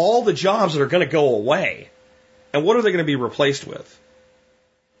honest about all the jobs that are going to go away. And what are they going to be replaced with?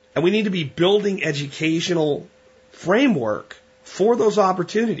 And we need to be building educational framework for those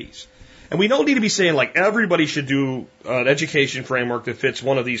opportunities. And we don't need to be saying like everybody should do an education framework that fits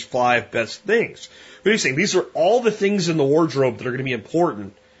one of these 5 best things. We're saying these are all the things in the wardrobe that are going to be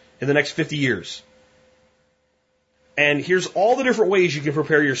important in the next 50 years. And here's all the different ways you can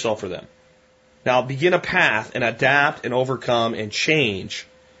prepare yourself for them. Now begin a path and adapt and overcome and change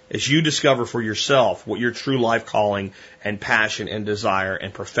as you discover for yourself what your true life calling and passion and desire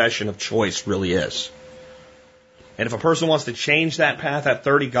and profession of choice really is. And if a person wants to change that path at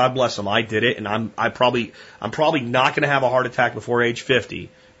 30, God bless them. I did it, and I'm probably not going to have a heart attack before age 50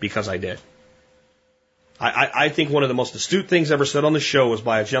 because I did. I think one of the most astute things ever said on the show was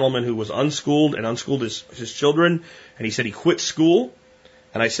by a gentleman who was unschooled and unschooled his children, and he said he quit school.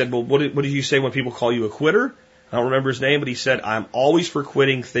 And I said, well, what did you say when people call you a quitter? I don't remember his name, but he said, I'm always for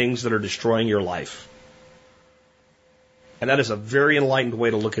quitting things that are destroying your life. And that is a very enlightened way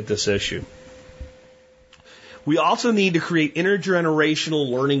to look at this issue. We also need to create intergenerational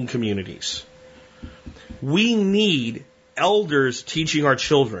learning communities. We need elders teaching our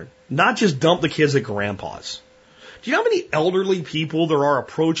children, not just dump the kids at grandpa's. Do you know how many elderly people there are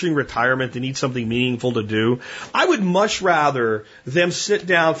approaching retirement that need something meaningful to do? I would much rather them sit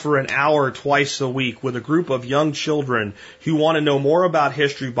down for an hour twice a week with a group of young children who want to know more about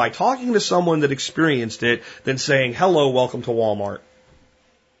history by talking to someone that experienced it than saying, hello, welcome to Walmart.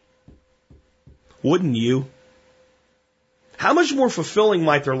 Wouldn't you? How much more fulfilling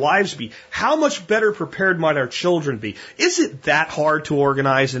might their lives be? How much better prepared might our children be? Is it that hard to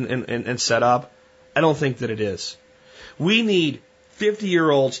organize and set up? I don't think that it is. We need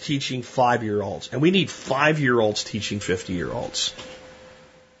 50-year-olds teaching 5-year-olds, and we need 5-year-olds teaching 50-year-olds.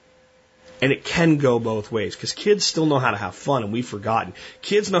 And it can go both ways, because kids still know how to have fun, and we've forgotten.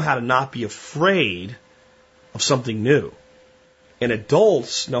 Kids know how to not be afraid of something new. And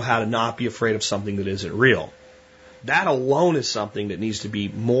adults know how to not be afraid of something that isn't real. That alone is something that needs to be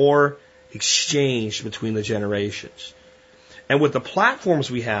more exchanged between the generations. And with the platforms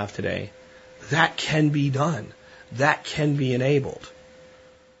we have today, that can be done. That can be enabled.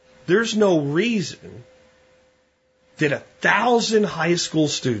 There's no reason that 1,000 high school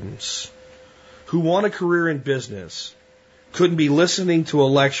students who want a career in business couldn't be listening to a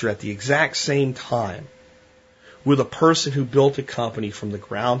lecture at the exact same time with a person who built a company from the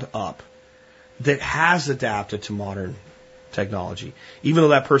ground up that has adapted to modern technology, even though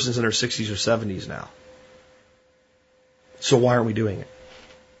that person's in their 60s or 70s now. So why aren't we doing it?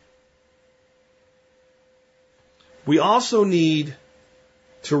 We also need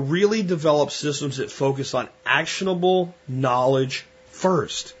to really develop systems that focus on actionable knowledge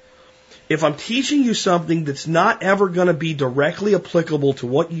first. If I'm teaching you something that's not ever going to be directly applicable to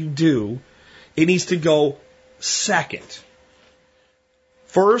what you do, it needs to go second.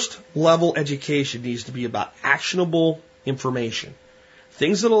 First level education needs to be about actionable information.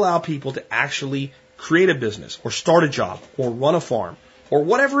 Things that allow people to actually create a business or start a job or run a farm or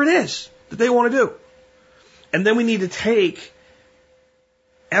whatever it is that they want to do. And then we need to take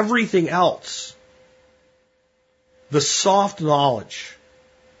everything else, the soft knowledge,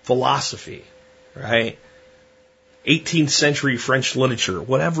 philosophy, right? 18th century French literature,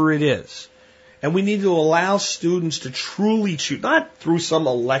 whatever it is. And we need to allow students to truly choose, not through some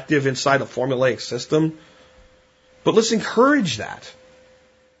elective inside a formulaic system, but let's encourage that.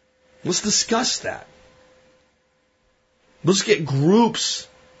 Let's discuss that. Let's get groups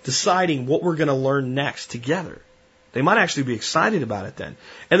deciding what we're going to learn next together. They might actually be excited about it then.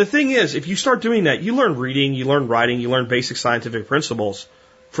 And the thing is, if you start doing that, you learn reading, you learn writing, you learn basic scientific principles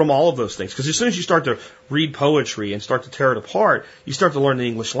from all of those things. Because as soon as you start to read poetry and start to tear it apart, you start to learn the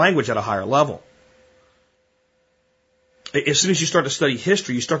English language at a higher level. As soon as you start to study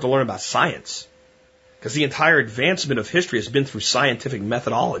history, you start to learn about science. Because the entire advancement of history has been through scientific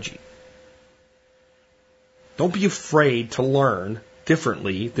methodology. Don't be afraid to learn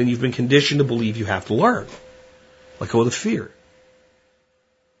differently than you've been conditioned to believe you have to learn. Let go of the fear.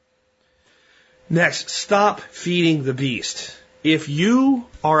 Next, stop feeding the beast. If you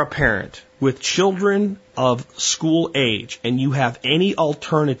are a parent with children of school age and you have any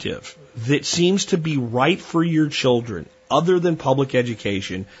alternative that seems to be right for your children other than public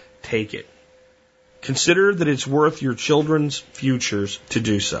education, take it. Consider that it's worth your children's futures to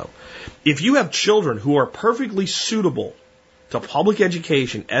do so. If you have children who are perfectly suitable to public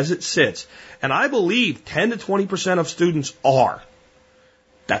education as it sits, and I believe 10 to 20% of students are,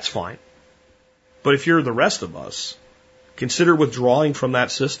 that's fine. But if you're the rest of us, consider withdrawing from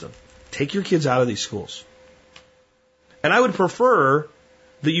that system. Take your kids out of these schools. And I would prefer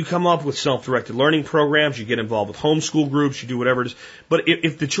that you come up with self-directed learning programs, you get involved with homeschool groups, you do whatever it is. But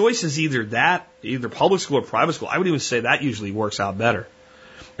if the choice is either that, either public school or private school, I would even say that usually works out better.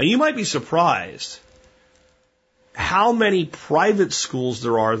 Now you might be surprised how many private schools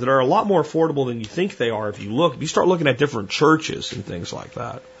there are that are a lot more affordable than you think they are if you start looking at different churches and things like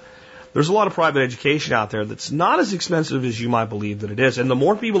that. There's a lot of private education out there that's not as expensive as you might believe that it is. And the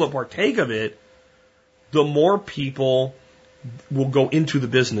more people that partake of it, the more people will go into the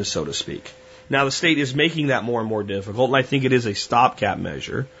business, so to speak. Now, the state is making that more and more difficult, and I think it is a stopgap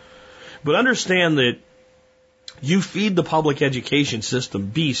measure. But understand that you feed the public education system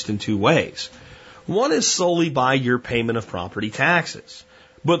beast in two ways. One is solely by your payment of property taxes.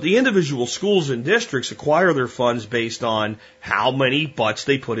 But the individual schools and districts acquire their funds based on how many butts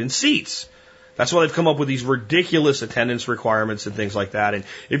they put in seats. That's why they've come up with these ridiculous attendance requirements and things like that. And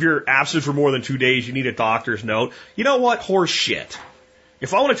if you're absent for more than 2 days, you need a doctor's note. You know what? Horse shit.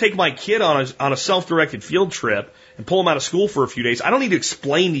 If I want to take my kid on a self-directed field trip and pull him out of school for a few days, I don't need to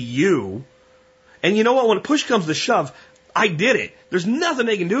explain to you. And you know what? When push comes to shove, I did it. There's nothing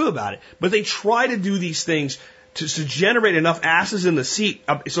they can do about it. But they try to do these things to generate enough asses in the seat,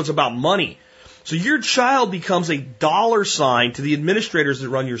 so it's about money. So your child becomes a dollar sign to the administrators that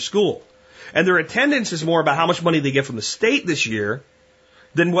run your school. And their attendance is more about how much money they get from the state this year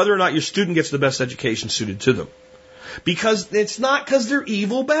than whether or not your student gets the best education suited to them. Because it's not because they're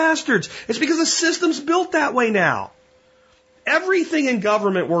evil bastards. It's because the system's built that way now. Everything in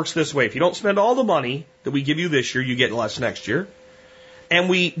government works this way. If you don't spend all the money that we give you this year, you get less next year. And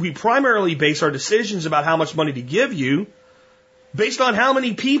we primarily base our decisions about how much money to give you based on how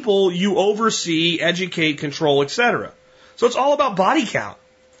many people you oversee, educate, control, etc. So it's all about body count.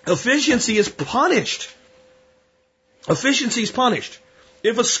 Efficiency is punished. Efficiency is punished.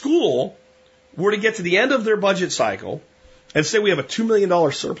 If a school were to get to the end of their budget cycle and say we have a $2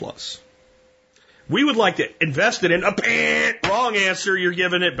 million surplus, we would like to invest it in wrong answer, you're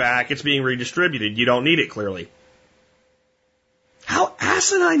giving it back, it's being redistributed, you don't need it clearly. How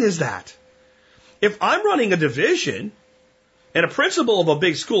asinine is that? If I'm running a division and a principal of a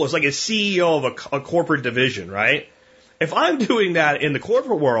big school is like a CEO of a corporate division, right? If I'm doing that in the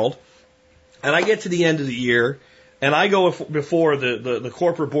corporate world, and I get to the end of the year, and I go before the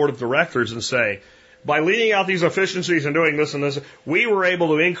corporate board of directors and say, by leading out these efficiencies and doing this and this, we were able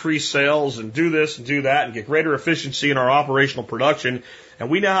to increase sales and do this and do that and get greater efficiency in our operational production. And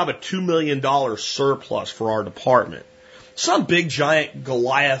we now have a $2 million surplus for our department. Some big, giant,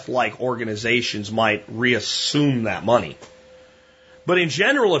 Goliath-like organizations might reassume that money. But in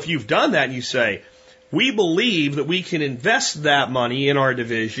general, if you've done that and you say, we believe that we can invest that money in our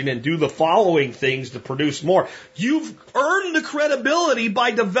division and do the following things to produce more, you've earned the credibility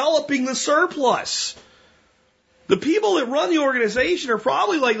by developing the surplus. The people that run the organization are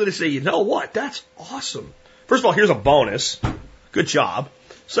probably likely to say, you know what, that's awesome. First of all, here's a bonus. Good job.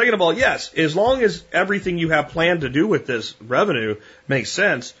 Second of all, yes, as long as everything you have planned to do with this revenue makes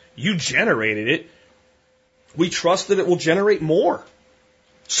sense, you generated it, we trust that it will generate more.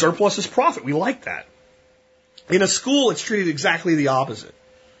 Surplus is profit. We like that. In a school, it's treated exactly the opposite.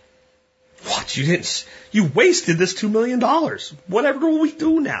 What? You wasted this $2 million. Whatever will we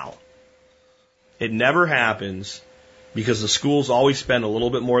do now? It never happens because the schools always spend a little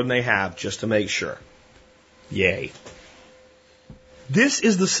bit more than they have just to make sure. Yay. This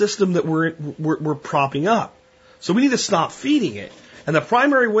is the system that we're propping up. So we need to stop feeding it. And the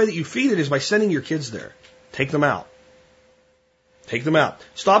primary way that you feed it is by sending your kids there. Take them out. Take them out.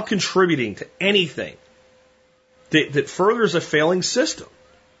 Stop contributing to anything that furthers a failing system.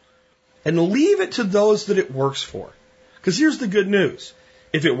 And leave it to those that it works for. Because here's the good news.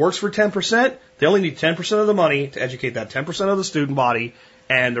 If it works for 10%, they only need 10% of the money to educate that 10% of the student body,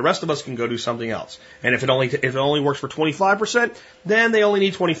 and the rest of us can go do something else. And if it only works for 25%, then they only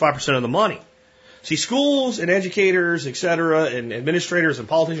need 25% of the money. See, schools and educators, et cetera, and administrators and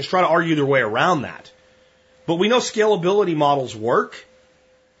politicians try to argue their way around that. But we know scalability models work,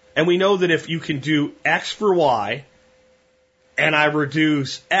 and we know that if you can do X for Y, and I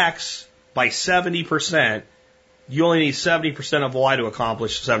reduce X by 70%, you only need 70% of Y to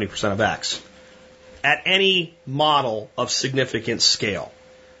accomplish 70% of X. At any model of significant scale.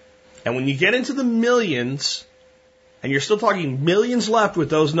 And when you get into the millions, and you're still talking millions left with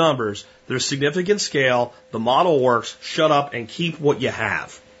those numbers, there's significant scale, the model works, shut up and keep what you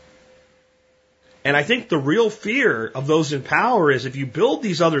have. And I think the real fear of those in power is if you build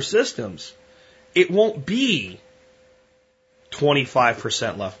these other systems, it won't be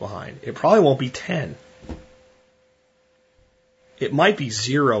 25% left behind. It probably won't be 10. It might be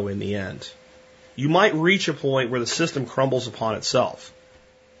 0 in the end. You might reach a point where the system crumbles upon itself.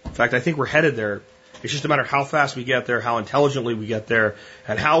 In fact, I think we're headed there. It's just a matter of how fast we get there, how intelligently we get there,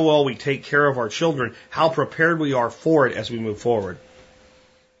 and how well we take care of our children, how prepared we are for it as we move forward.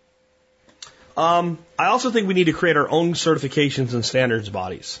 I also think we need to create our own certifications and standards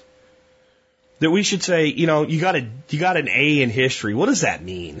bodies. That we should say, you got an A in history. What does that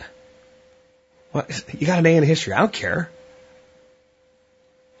mean? What? You got an A in history? I don't care.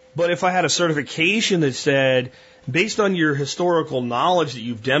 But if I had a certification that said, based on your historical knowledge that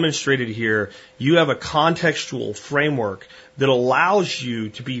you've demonstrated here, you have a contextual framework that allows you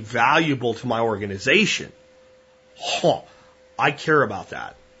to be valuable to my organization. I care about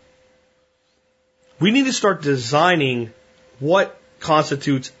that. We need to start designing what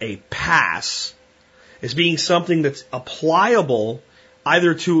constitutes a pass as being something that's applicable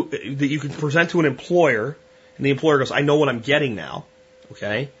either that you can present to an employer, and the employer goes, I know what I'm getting now,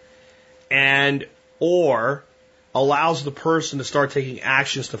 okay? And, or allows the person to start taking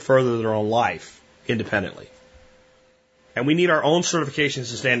actions to further their own life independently. And we need our own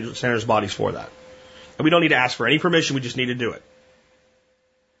certifications and standards bodies for that. And we don't need to ask for any permission, we just need to do it.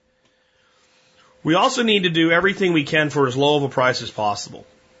 We also need to do everything we can for as low of a price as possible.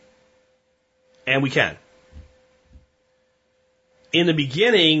 And we can. In the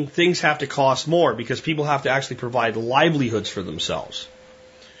beginning, things have to cost more because people have to actually provide livelihoods for themselves.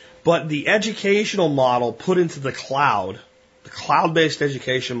 But the educational model put into the cloud-based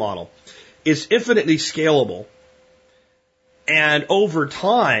education model, is infinitely scalable. And over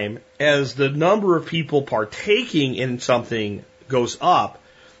time, as the number of people partaking in something goes up,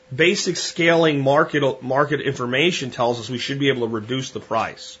 basic scaling market information tells us we should be able to reduce the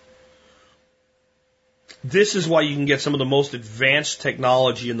price. This is why you can get some of the most advanced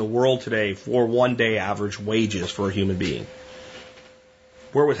technology in the world today for one-day average wages for a human being.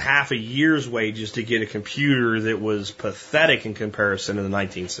 Where it was half a year's wages to get a computer that was pathetic in comparison in the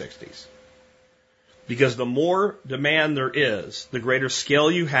 1960s. Because the more demand there is, the greater scale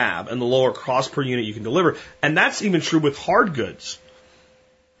you have and the lower cost per unit you can deliver. And that's even true with hard goods.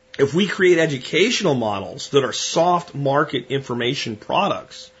 If we create educational models that are soft market information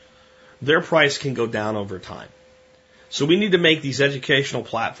products, their price can go down over time. So we need to make these educational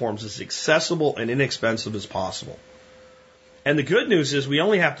platforms as accessible and inexpensive as possible. And the good news is we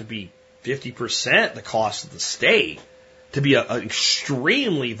only have to be 50% the cost of the state to be an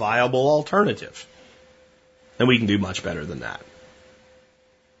extremely viable alternative. And we can do much better than that.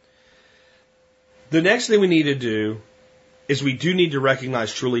 The next thing we need to do is we do need to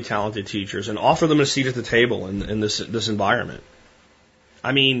recognize truly talented teachers and offer them a seat at the table in this environment.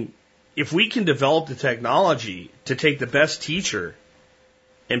 I mean, if we can develop the technology to take the best teacher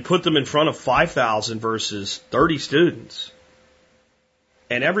and put them in front of 5,000 versus 30 students,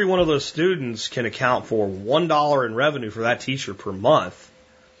 and every one of those students can account for $1 in revenue for that teacher per month,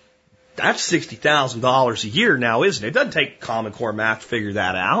 that's $60,000 a year now, isn't it? It doesn't take Common Core math to figure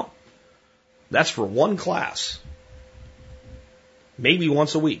that out. That's for one class. Maybe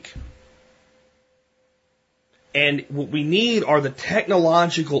once a week. And what we need are the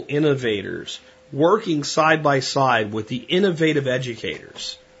technological innovators working side by side with the innovative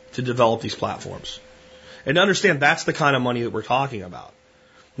educators to develop these platforms. And to understand that's the kind of money that we're talking about.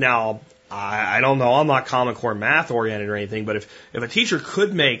 Now, I don't know, I'm not Common Core math oriented or anything, but if a teacher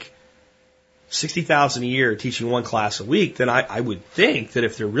could make $60,000 a year teaching one class a week, then I would think that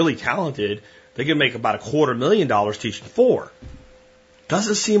if they're really talented, they could make about $250,000 teaching 4.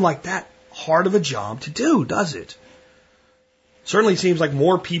 Doesn't seem like that hard of a job to do, does it? Certainly seems like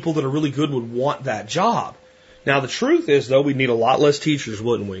more people that are really good would want that job. Now, the truth is, though, we'd need a lot less teachers,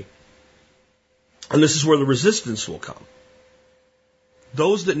 wouldn't we? And this is where the resistance will come.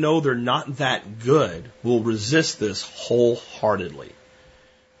 Those that know they're not that good will resist this wholeheartedly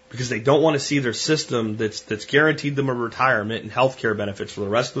because they don't want to see their system that's guaranteed them a retirement and health care benefits for the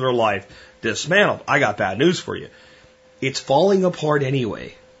rest of their life dismantled. I got bad news for you. It's falling apart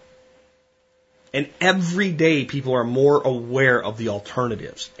anyway. And every day people are more aware of the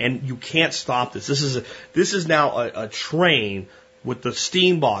alternatives. And you can't stop this. This is now a train with the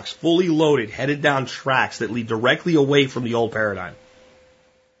steam box fully loaded, headed down tracks that lead directly away from the old paradigm.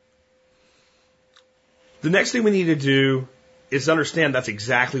 The next thing we need to do is understand that's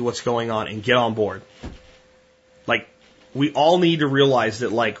exactly what's going on and get on board. Like, we all need to realize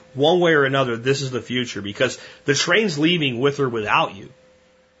that, like, one way or another, this is the future because the train's leaving with or without you.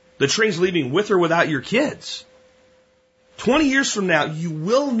 The train's leaving with or without your kids. 20 years from now, you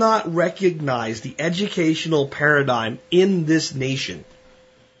will not recognize the educational paradigm in this nation.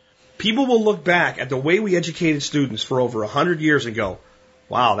 People will look back at the way we educated students for over 100 years and go,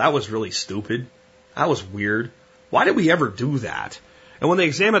 wow, that was really stupid. That was weird. Why did we ever do that? And when they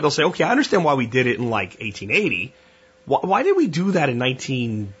examine it, they'll say, okay, I understand why we did it in like 1880. Why did we do that in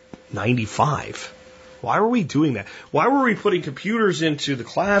 1995? Why were we doing that? Why were we putting computers into the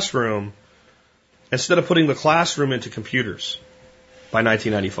classroom instead of putting the classroom into computers by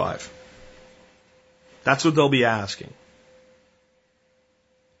 1995? That's what they'll be asking.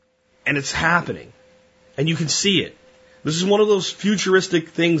 And it's happening. And you can see it. This is one of those futuristic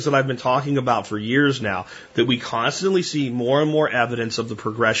things that I've been talking about for years now, that we constantly see more and more evidence of the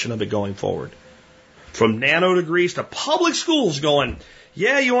progression of it going forward. From nano degrees to public schools going,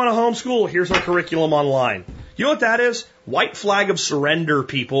 yeah, you want to homeschool? Here's our curriculum online. You know what that is? White flag of surrender,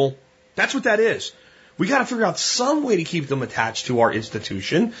 people. That's what that is. We got to figure out some way to keep them attached to our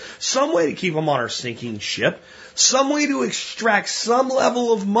institution, some way to keep them on our sinking ship, some way to extract some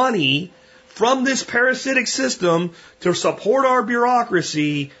level of money from this parasitic system to support our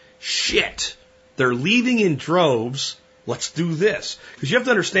bureaucracy. Shit. They're leaving in droves. Let's do this. Because you have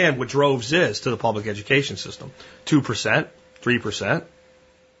to understand what droves is to the public education system. 2%, 3%.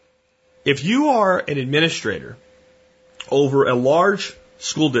 If you are an administrator over a large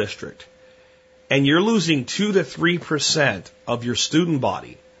school district and you're losing 2 to 3% of your student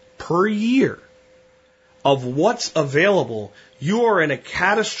body per year of what's available, you are in a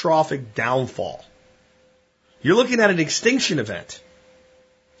catastrophic downfall. You're looking at an extinction event.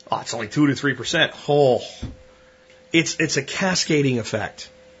 Oh, it's only 2 to 3%. Oh, it's a cascading effect.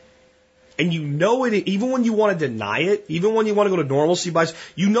 And you know it, even when you want to deny it, even when you want to go to normalcy bias,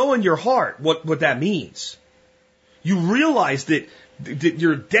 you know in your heart what that means. You realize that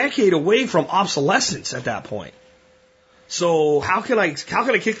you're a decade away from obsolescence at that point. So how can I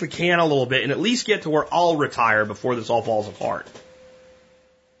kick the can a little bit and at least get to where I'll retire before this all falls apart?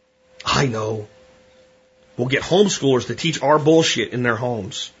 I know. We'll get homeschoolers to teach our bullshit in their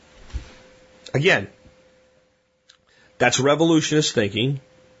homes. Again, that's revolutionist thinking.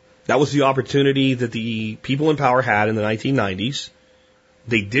 That was the opportunity that the people in power had in the 1990s.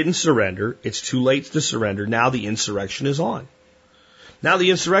 They didn't surrender. It's too late to surrender. Now the insurrection is on. Now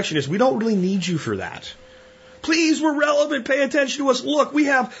the insurrection is, we don't really need you for that. Please, we're relevant. Pay attention to us. Look, we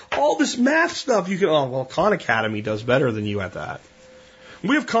have all this math stuff. You can, oh, well, Khan Academy does better than you at that.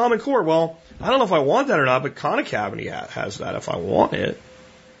 We have Common Core. Well, I don't know if I want that or not, but Khan Academy has that if I want it.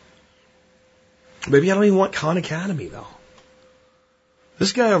 Maybe I don't even want Khan Academy, though.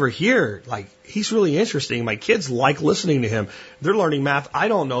 This guy over here, like, he's really interesting. My kids like listening to him. They're learning math. I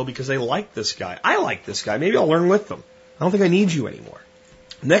don't know because they like this guy. I like this guy. Maybe I'll learn with them. I don't think I need you anymore.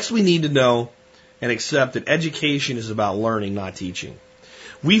 Next, we need to know and accept that education is about learning, not teaching.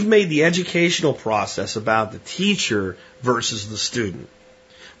 We've made the educational process about the teacher versus the student.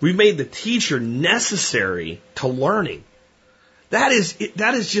 We've made the teacher necessary to learning. That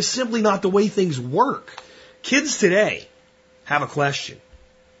is just simply not the way things work. Kids today have a question.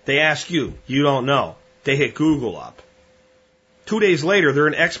 They ask you, you don't know. They hit Google up. 2 days later, they're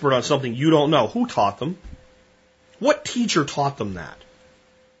an expert on something you don't know. Who taught them? What teacher taught them that?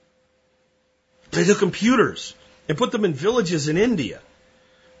 They took computers and put them in villages in India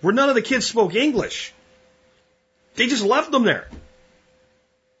where none of the kids spoke English. They just left them there.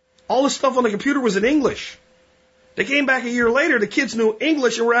 All the stuff on the computer was in English. They came back a year later, the kids knew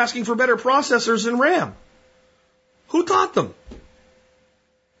English and were asking for better processors and RAM. Who taught them?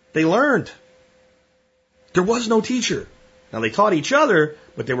 They learned. There was no teacher. Now they taught each other,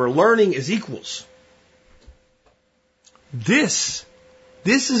 but they were learning as equals. This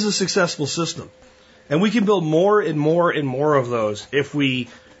is a successful system. And we can build more and more and more of those if we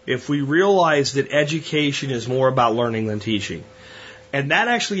realize that education is more about learning than teaching. And that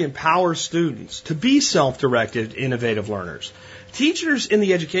actually empowers students to be self-directed, innovative learners. Teachers in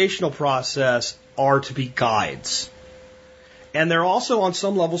the educational process are to be guides. And they're also on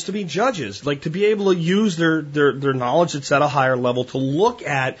some levels to be judges, like to be able to use their knowledge that's at a higher level to look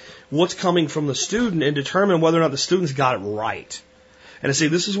at what's coming from the student and determine whether or not the student's got it right. And to say,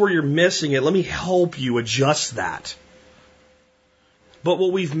 this is where you're missing it, let me help you adjust that. But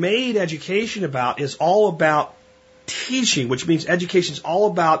what we've made education about is all about teaching, which means education is all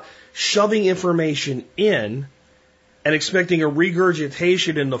about shoving information in and expecting a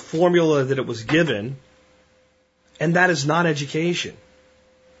regurgitation in the formula that it was given. And that is not education.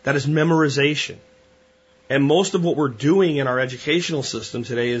 That is memorization. And most of what we're doing in our educational system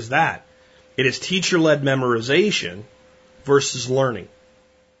today is that. It is teacher-led memorization versus learning.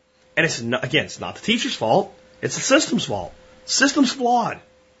 And it's not the teacher's fault. It's the system's fault. The system's flawed.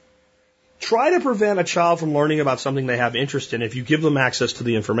 Try to prevent a child from learning about something they have interest in if you give them access to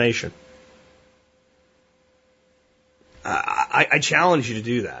the information. I challenge you to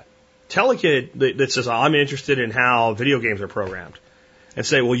do that. Tell a kid that says, I'm interested in how video games are programmed. And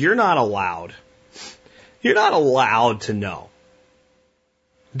say, well, you're not allowed. You're not allowed to know.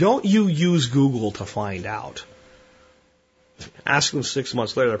 Don't you use Google to find out. Ask them 6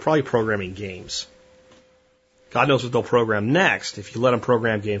 months later, they're probably programming games. God knows what they'll program next if you let them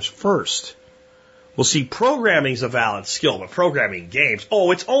program games first. Well, see, programming's a valid skill, but programming games,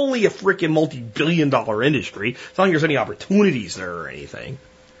 it's only a freaking multi-billion-dollar industry. It's not like there's any opportunities there or anything.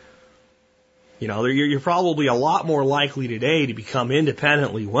 You know, you're probably a lot more likely today to become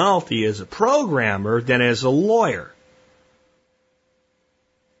independently wealthy as a programmer than as a lawyer.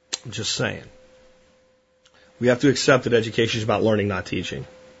 I'm just saying. We have to accept that education is about learning, not teaching.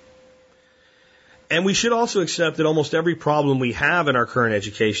 And we should also accept that almost every problem we have in our current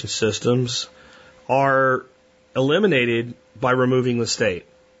education systems are eliminated by removing the state.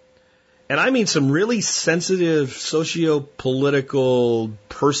 And I mean some really sensitive socio-political,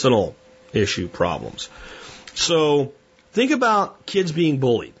 personal issue problems. So think about kids being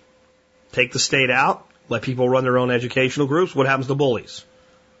bullied. Take the state out, let people run their own educational groups. What happens to bullies?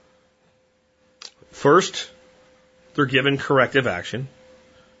 First, they're given corrective action.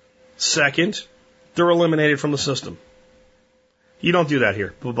 Second, they're eliminated from the system. You don't do that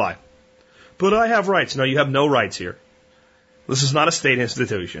here. Bye-bye. But I have rights. No, you have no rights here. This is not a state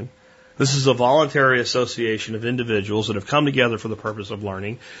institution. This is a voluntary association of individuals that have come together for the purpose of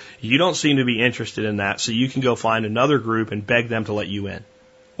learning. You don't seem to be interested in that, so you can go find another group and beg them to let you in.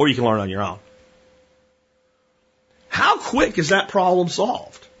 Or you can learn on your own. How quick is that problem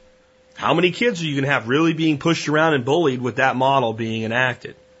solved? How many kids are you going to have really being pushed around and bullied with that model being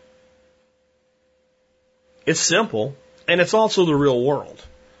enacted? It's simple, and it's also the real world.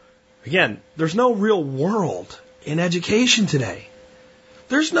 Again, there's no real world in education today.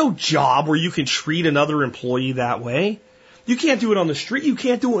 There's no job where you can treat another employee that way. You can't do it on the street. You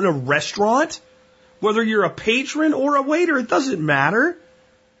can't do it in a restaurant. Whether you're a patron or a waiter, it doesn't matter.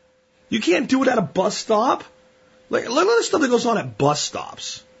 You can't do it at a bus stop. Look at the stuff that goes on at bus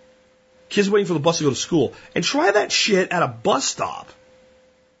stops. Kids waiting for the bus to go to school. And try that shit at a bus stop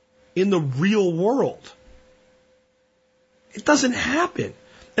in the real world. It doesn't happen.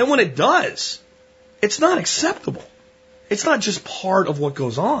 And when it does, it's not acceptable. It's not just part of what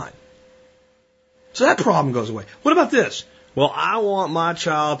goes on. So that problem goes away. What about this? Well, I want my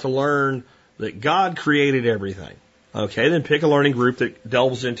child to learn that God created everything. Okay, then pick a learning group that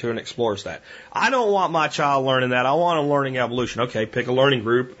delves into and explores that. I don't want my child learning that. I want them learning evolution. Okay, pick a learning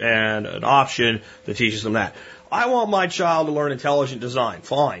group and an option that teaches them that. I want my child to learn intelligent design.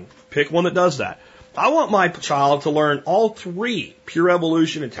 Fine, pick one that does that. I want my child to learn all three, pure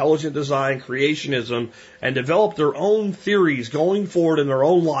evolution, intelligent design, creationism, and develop their own theories going forward in their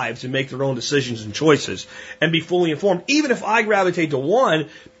own lives and make their own decisions and choices and be fully informed. Even if I gravitate to one,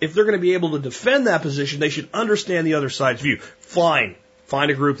 if they're going to be able to defend that position, they should understand the other side's view. Fine. Find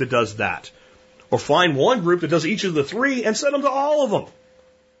a group that does that. Or find one group that does each of the three and send them to all of them.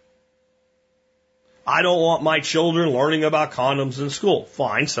 I don't want my children learning about condoms in school.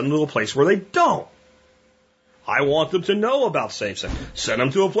 Fine. Send them to a place where they don't. I want them to know about safe sex. Send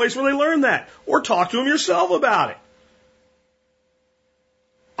them to a place where they learn that. Or talk to them yourself about it.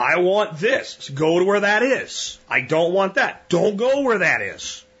 I want this. So go to where that is. I don't want that. Don't go where that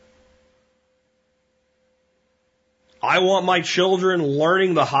is. I want my children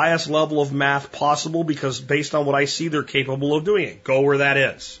learning the highest level of math possible because based on what I see, they're capable of doing it. Go where that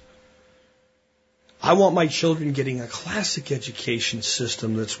is. I want my children getting a classic education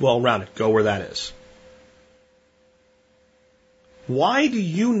system that's well-rounded. Go where that is. Why do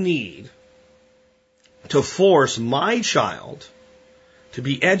you need to force my child to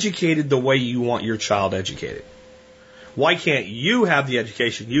be educated the way you want your child educated? Why can't you have the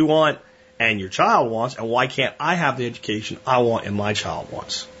education you want and your child wants, and why can't I have the education I want and my child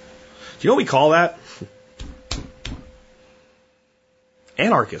wants? Do you know what we call that?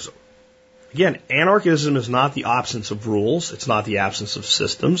 Anarchism. Again, anarchism is not the absence of rules. It's not the absence of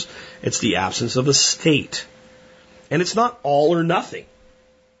systems. It's the absence of a state. And it's not all or nothing.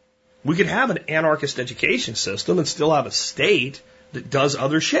 We could have an anarchist education system and still have a state that does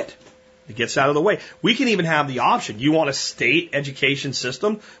other shit. It gets out of the way. We can even have the option. You want a state education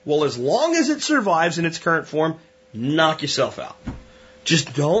system? Well, as long as it survives in its current form, knock yourself out.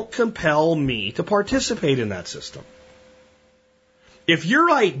 Just don't compel me to participate in that system. If your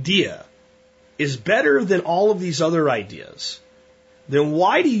idea is better than all of these other ideas, then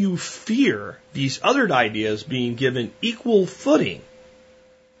why do you fear these other ideas being given equal footing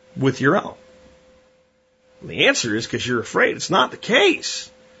with your own? And the answer is because you're afraid. It's not the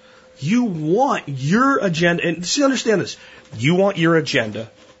case. You want your agenda, and see, understand this, you want your agenda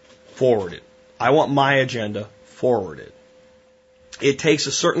forwarded. I want my agenda forwarded. It takes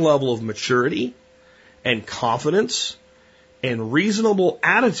a certain level of maturity and confidence and reasonable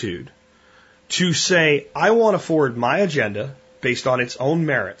attitude to say, I want to forward my agenda based on its own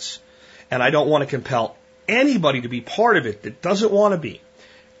merits, and I don't want to compel anybody to be part of it that doesn't want to be.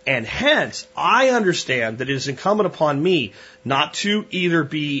 And hence, I understand that it is incumbent upon me not to either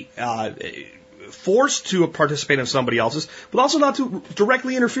be forced to participate in somebody else's, but also not to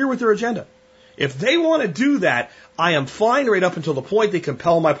directly interfere with their agenda. If they want to do that, I am fine right up until the point they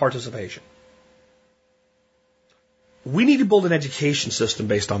compel my participation. We need to build an education system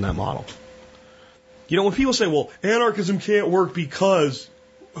based on that model. You know, when people say, well, anarchism can't work because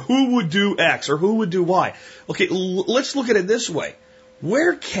who would do X or who would do Y? Okay, let's look at it this way.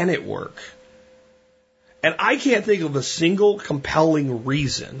 Where can it work? And I can't think of a single compelling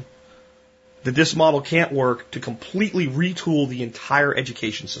reason that this model can't work to completely retool the entire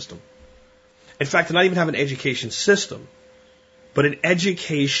education system. In fact, to not even have an education system, but an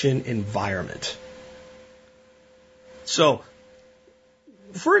education environment. So,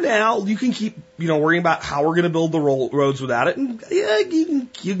 for now, you can keep, worrying about how we're going to build the roads without it, and yeah, you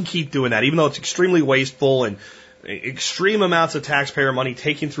can keep doing that, even though it's extremely wasteful and extreme amounts of taxpayer money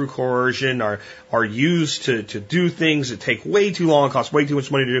taken through coercion are used to do things that take way too long and cost way too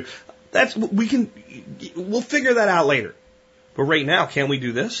much money to do. We'll figure that out later. But right now, can't we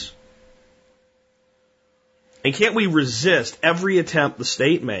do this? And can't we resist every attempt the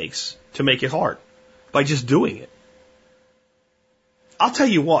state makes to make it hard by just doing it? I'll tell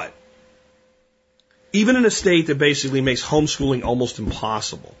you what, even in a state that basically makes homeschooling almost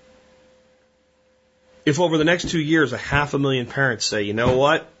impossible, if over the next 2 years 500,000 parents say, you know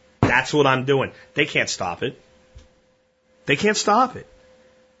what, that's what I'm doing, they can't stop it. They can't stop it.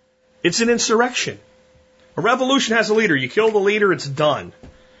 It's an insurrection. A revolution has a leader. You kill the leader, it's done.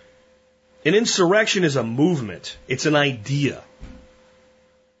 An insurrection is a movement. It's an idea.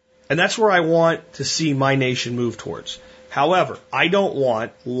 And that's where I want to see my nation move towards. However, I don't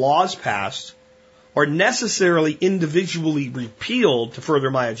want laws passed or necessarily individually repealed to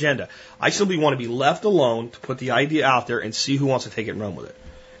further my agenda. I simply want to be left alone to put the idea out there and see who wants to take it and run with it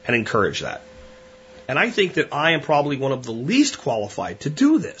and encourage that. And I think that I am probably one of the least qualified to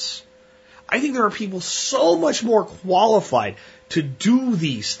do this. I think there are people so much more qualified to do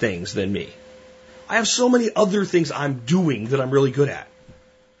these things than me. I have so many other things I'm doing that I'm really good at.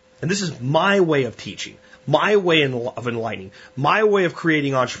 And this is my way of teaching, my way of enlightening, my way of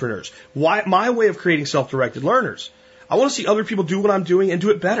creating entrepreneurs, my way of creating self-directed learners. I want to see other people do what I'm doing and do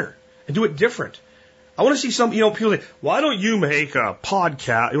it better and do it different. I want to see some, people say, why don't you make a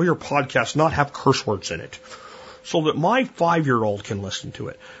podcast, your podcast not have curse words in it so that my 5-year-old can listen to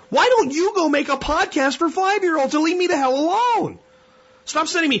it? Why don't you go make a podcast for 5-year-olds and leave me the hell alone? Stop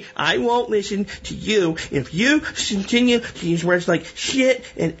sending me, I won't listen to you if you continue to use words like shit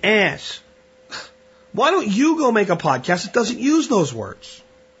and ass. Why don't you go make a podcast that doesn't use those words?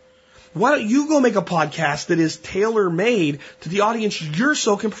 Why don't you go make a podcast that is tailor-made to the audience you're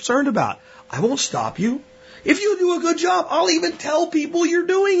so concerned about? I won't stop you. If you do a good job, I'll even tell people you're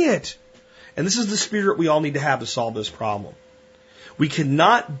doing it. And this is the spirit we all need to have to solve this problem. We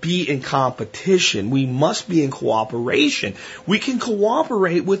cannot be in competition. We must be in cooperation. We can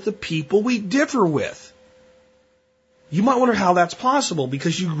cooperate with the people we differ with. You might wonder how that's possible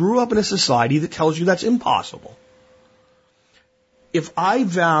because you grew up in a society that tells you that's impossible. If I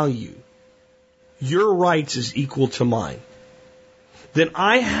value your rights as equal to mine, then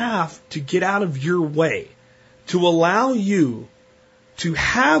I have to get out of your way to allow you to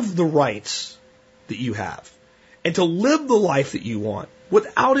have the rights that you have and to live the life that you want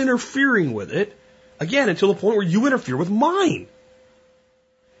without interfering with it, again, until the point where you interfere with mine.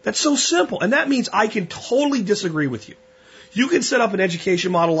 That's so simple. And that means I can totally disagree with you. You can set up an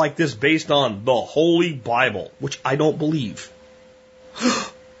education model like this based on the Holy Bible, which I don't believe.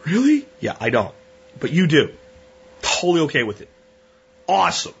 Really? Yeah, I don't. But you do. Totally okay with it.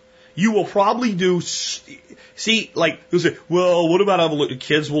 Awesome. You will probably do, see, like, you'll say, well, what about evolution?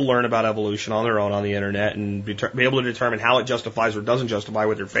 Kids will learn about evolution on their own on the internet and be able to determine how it justifies or doesn't justify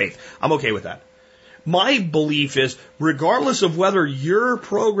with their faith. I'm okay with that. My belief is, regardless of whether your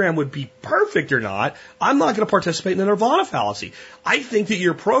program would be perfect or not, I'm not going to participate in the nirvana fallacy. I think that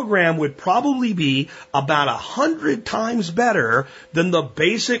your program would probably be about 100 times better than the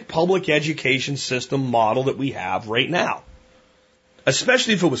basic public education system model that we have right now.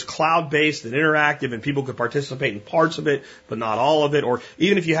 Especially if it was cloud-based and interactive and people could participate in parts of it, but not all of it. Or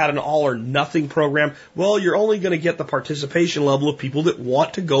even if you had an all-or-nothing program, well, you're only going to get the participation level of people that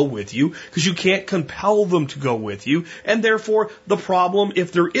want to go with you because you can't compel them to go with you. And therefore, the problem,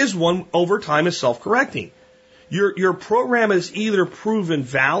 if there is one, over time is self-correcting. Your program is either proven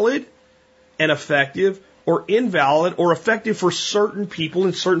valid and effective or invalid or effective for certain people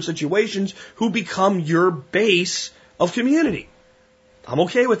in certain situations who become your base of community. I'm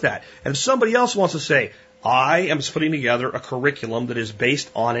okay with that. And if somebody else wants to say, I am putting together a curriculum that is based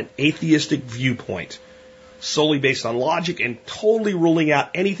on an atheistic viewpoint, solely based on logic and totally ruling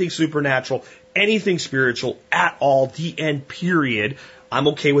out anything supernatural, anything spiritual at all, the end period, I'm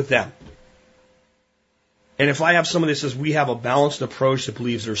okay with them. And if I have somebody that says we have a balanced approach that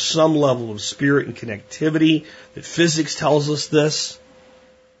believes there's some level of spirit and connectivity, that physics tells us this,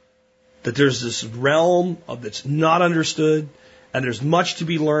 that there's this realm that's not understood, and there's much to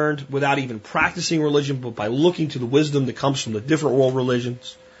be learned without even practicing religion, but by looking to the wisdom that comes from the different world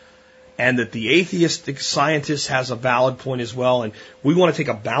religions. And that the atheistic scientist has a valid point as well. And we want to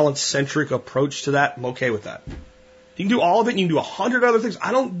take a balance-centric approach to that. I'm okay with that. You can do all of it and you can do 100 other things.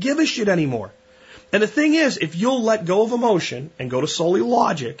 I don't give a shit anymore. And the thing is, if you'll let go of emotion and go to solely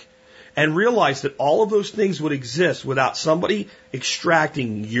logic and realize that all of those things would exist without somebody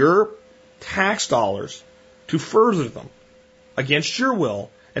extracting your tax dollars to further them, against your will,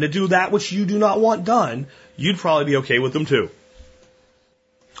 and to do that which you do not want done, you'd probably be okay with them too.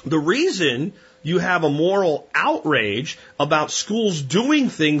 The reason you have a moral outrage about schools doing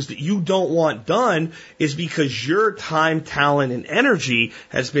things that you don't want done is because your time, talent, and energy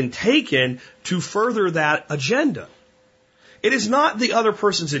has been taken to further that agenda. It is not the other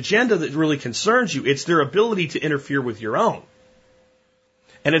person's agenda that really concerns you. It's their ability to interfere with your own.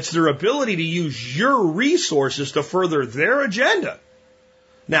 And it's their ability to use your resources to further their agenda.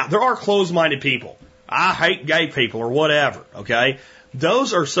 Now, there are closed-minded people. I hate gay people or whatever, okay?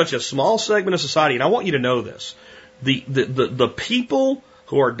 Those are such a small segment of society, and I want you to know this. The people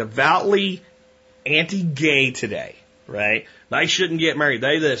who are devoutly anti-gay today, right? They shouldn't get married.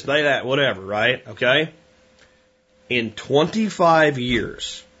 They this, they that, whatever, right? Okay? In 25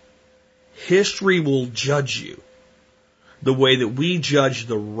 years, history will judge you the way that we judge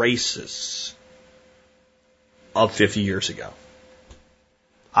the racists of 50 years ago.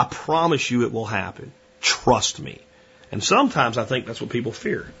 I promise you it will happen. Trust me. And sometimes I think that's what people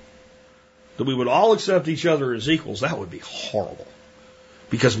fear. That we would all accept each other as equals. That would be horrible.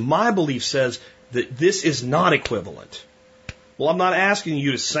 Because my belief says that this is not equivalent. Well, I'm not asking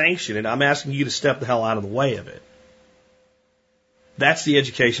you to sanction it. I'm asking you to step the hell out of the way of it. That's the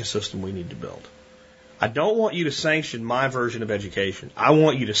education system we need to build. I don't want you to sanction my version of education. I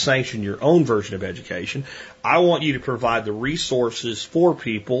want you to sanction your own version of education. I want you to provide the resources for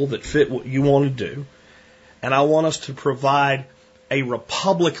people that fit what you want to do. And I want us to provide a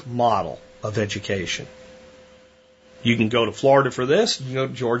republic model of education. You can go to Florida for this, you can go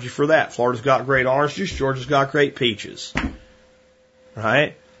to Georgia for that. Florida's got great orange juice, Georgia's got great peaches.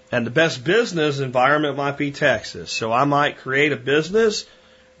 Right? And the best business environment might be Texas. So I might create a business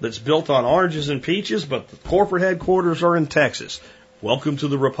that's built on oranges and peaches, but the corporate headquarters are in Texas. Welcome to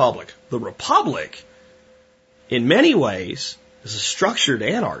the Republic. The Republic, in many ways, is a structured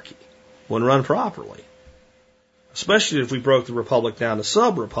anarchy when run properly. Especially if we broke the Republic down to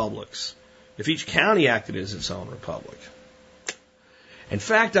sub-republics. If each county acted as its own republic. In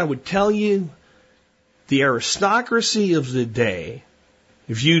fact, I would tell you, the aristocracy of the day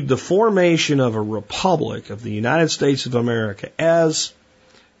viewed the formation of a republic of the United States of America as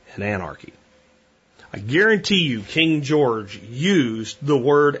an anarchy. I guarantee you King George used the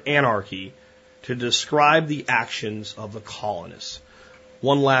word anarchy to describe the actions of the colonists.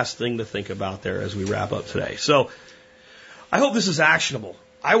 One last thing to think about there as we wrap up today. So, I hope this is actionable.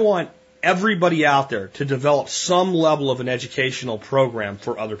 I want everybody out there to develop some level of an educational program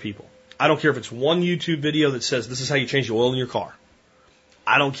for other people. I don't care if it's one YouTube video that says this is how you change the oil in your car.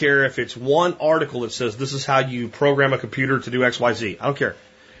 I don't care if it's one article that says this is how you program a computer to do XYZ. I don't care.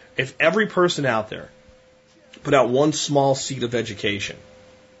 If every person out there put out one small seed of education,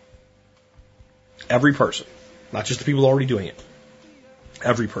 every person, not just the people already doing it,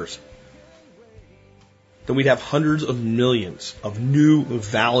 every person, then we'd have hundreds of millions of new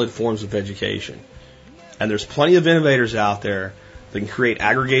valid forms of education. And there's plenty of innovators out there that can create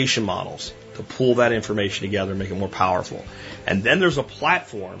aggregation models to pull that information together and make it more powerful. And then there's a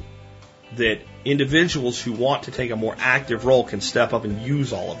platform that individuals who want to take a more active role can step up and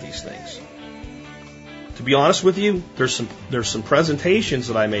use all of these things. To be honest with you, there's some presentations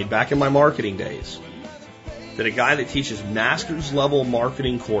that I made back in my marketing days that a guy that teaches master's level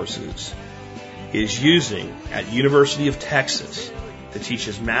marketing courses is using at University of Texas to teach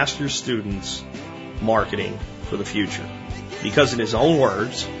his master's students marketing for the future. Because in his own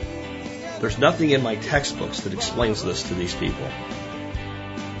words, there's nothing in my textbooks that explains this to these people.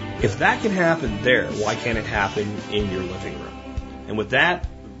 If that can happen there, why can't it happen in your living room? And with that,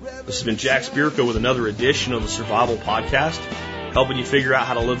 this has been Jack Spirko with another edition of the Survival Podcast, helping you figure out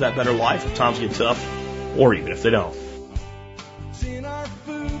how to live that better life if times get tough, or even if they don't. It's in our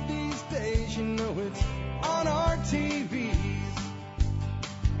food these days, you know it's on our TVs.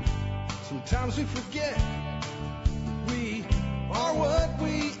 Sometimes we forget we are what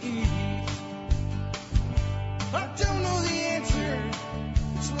we eat. I don't know the answer.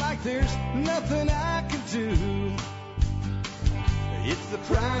 It's like there's nothing I can do. It's the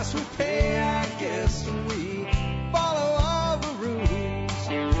price we pay, I guess, when we follow all the rules.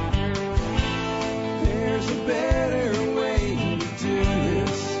 There's a better way to do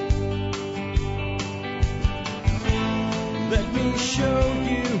this. Let me show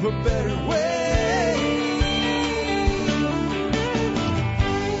you a better way.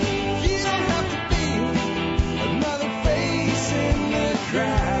 You don't have to be another face in the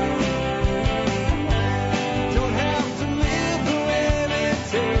crowd. Don't have to live the way they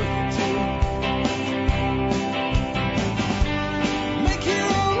tell you to. Make your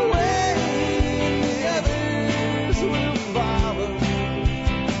own way, and the others will follow.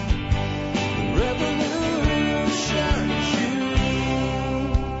 The revolution is you.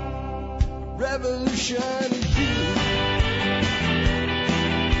 Revolution is you.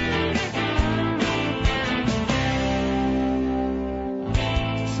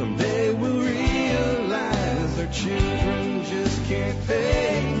 Someday we'll realize our children just can't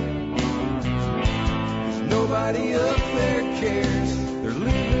pay. There's nobody up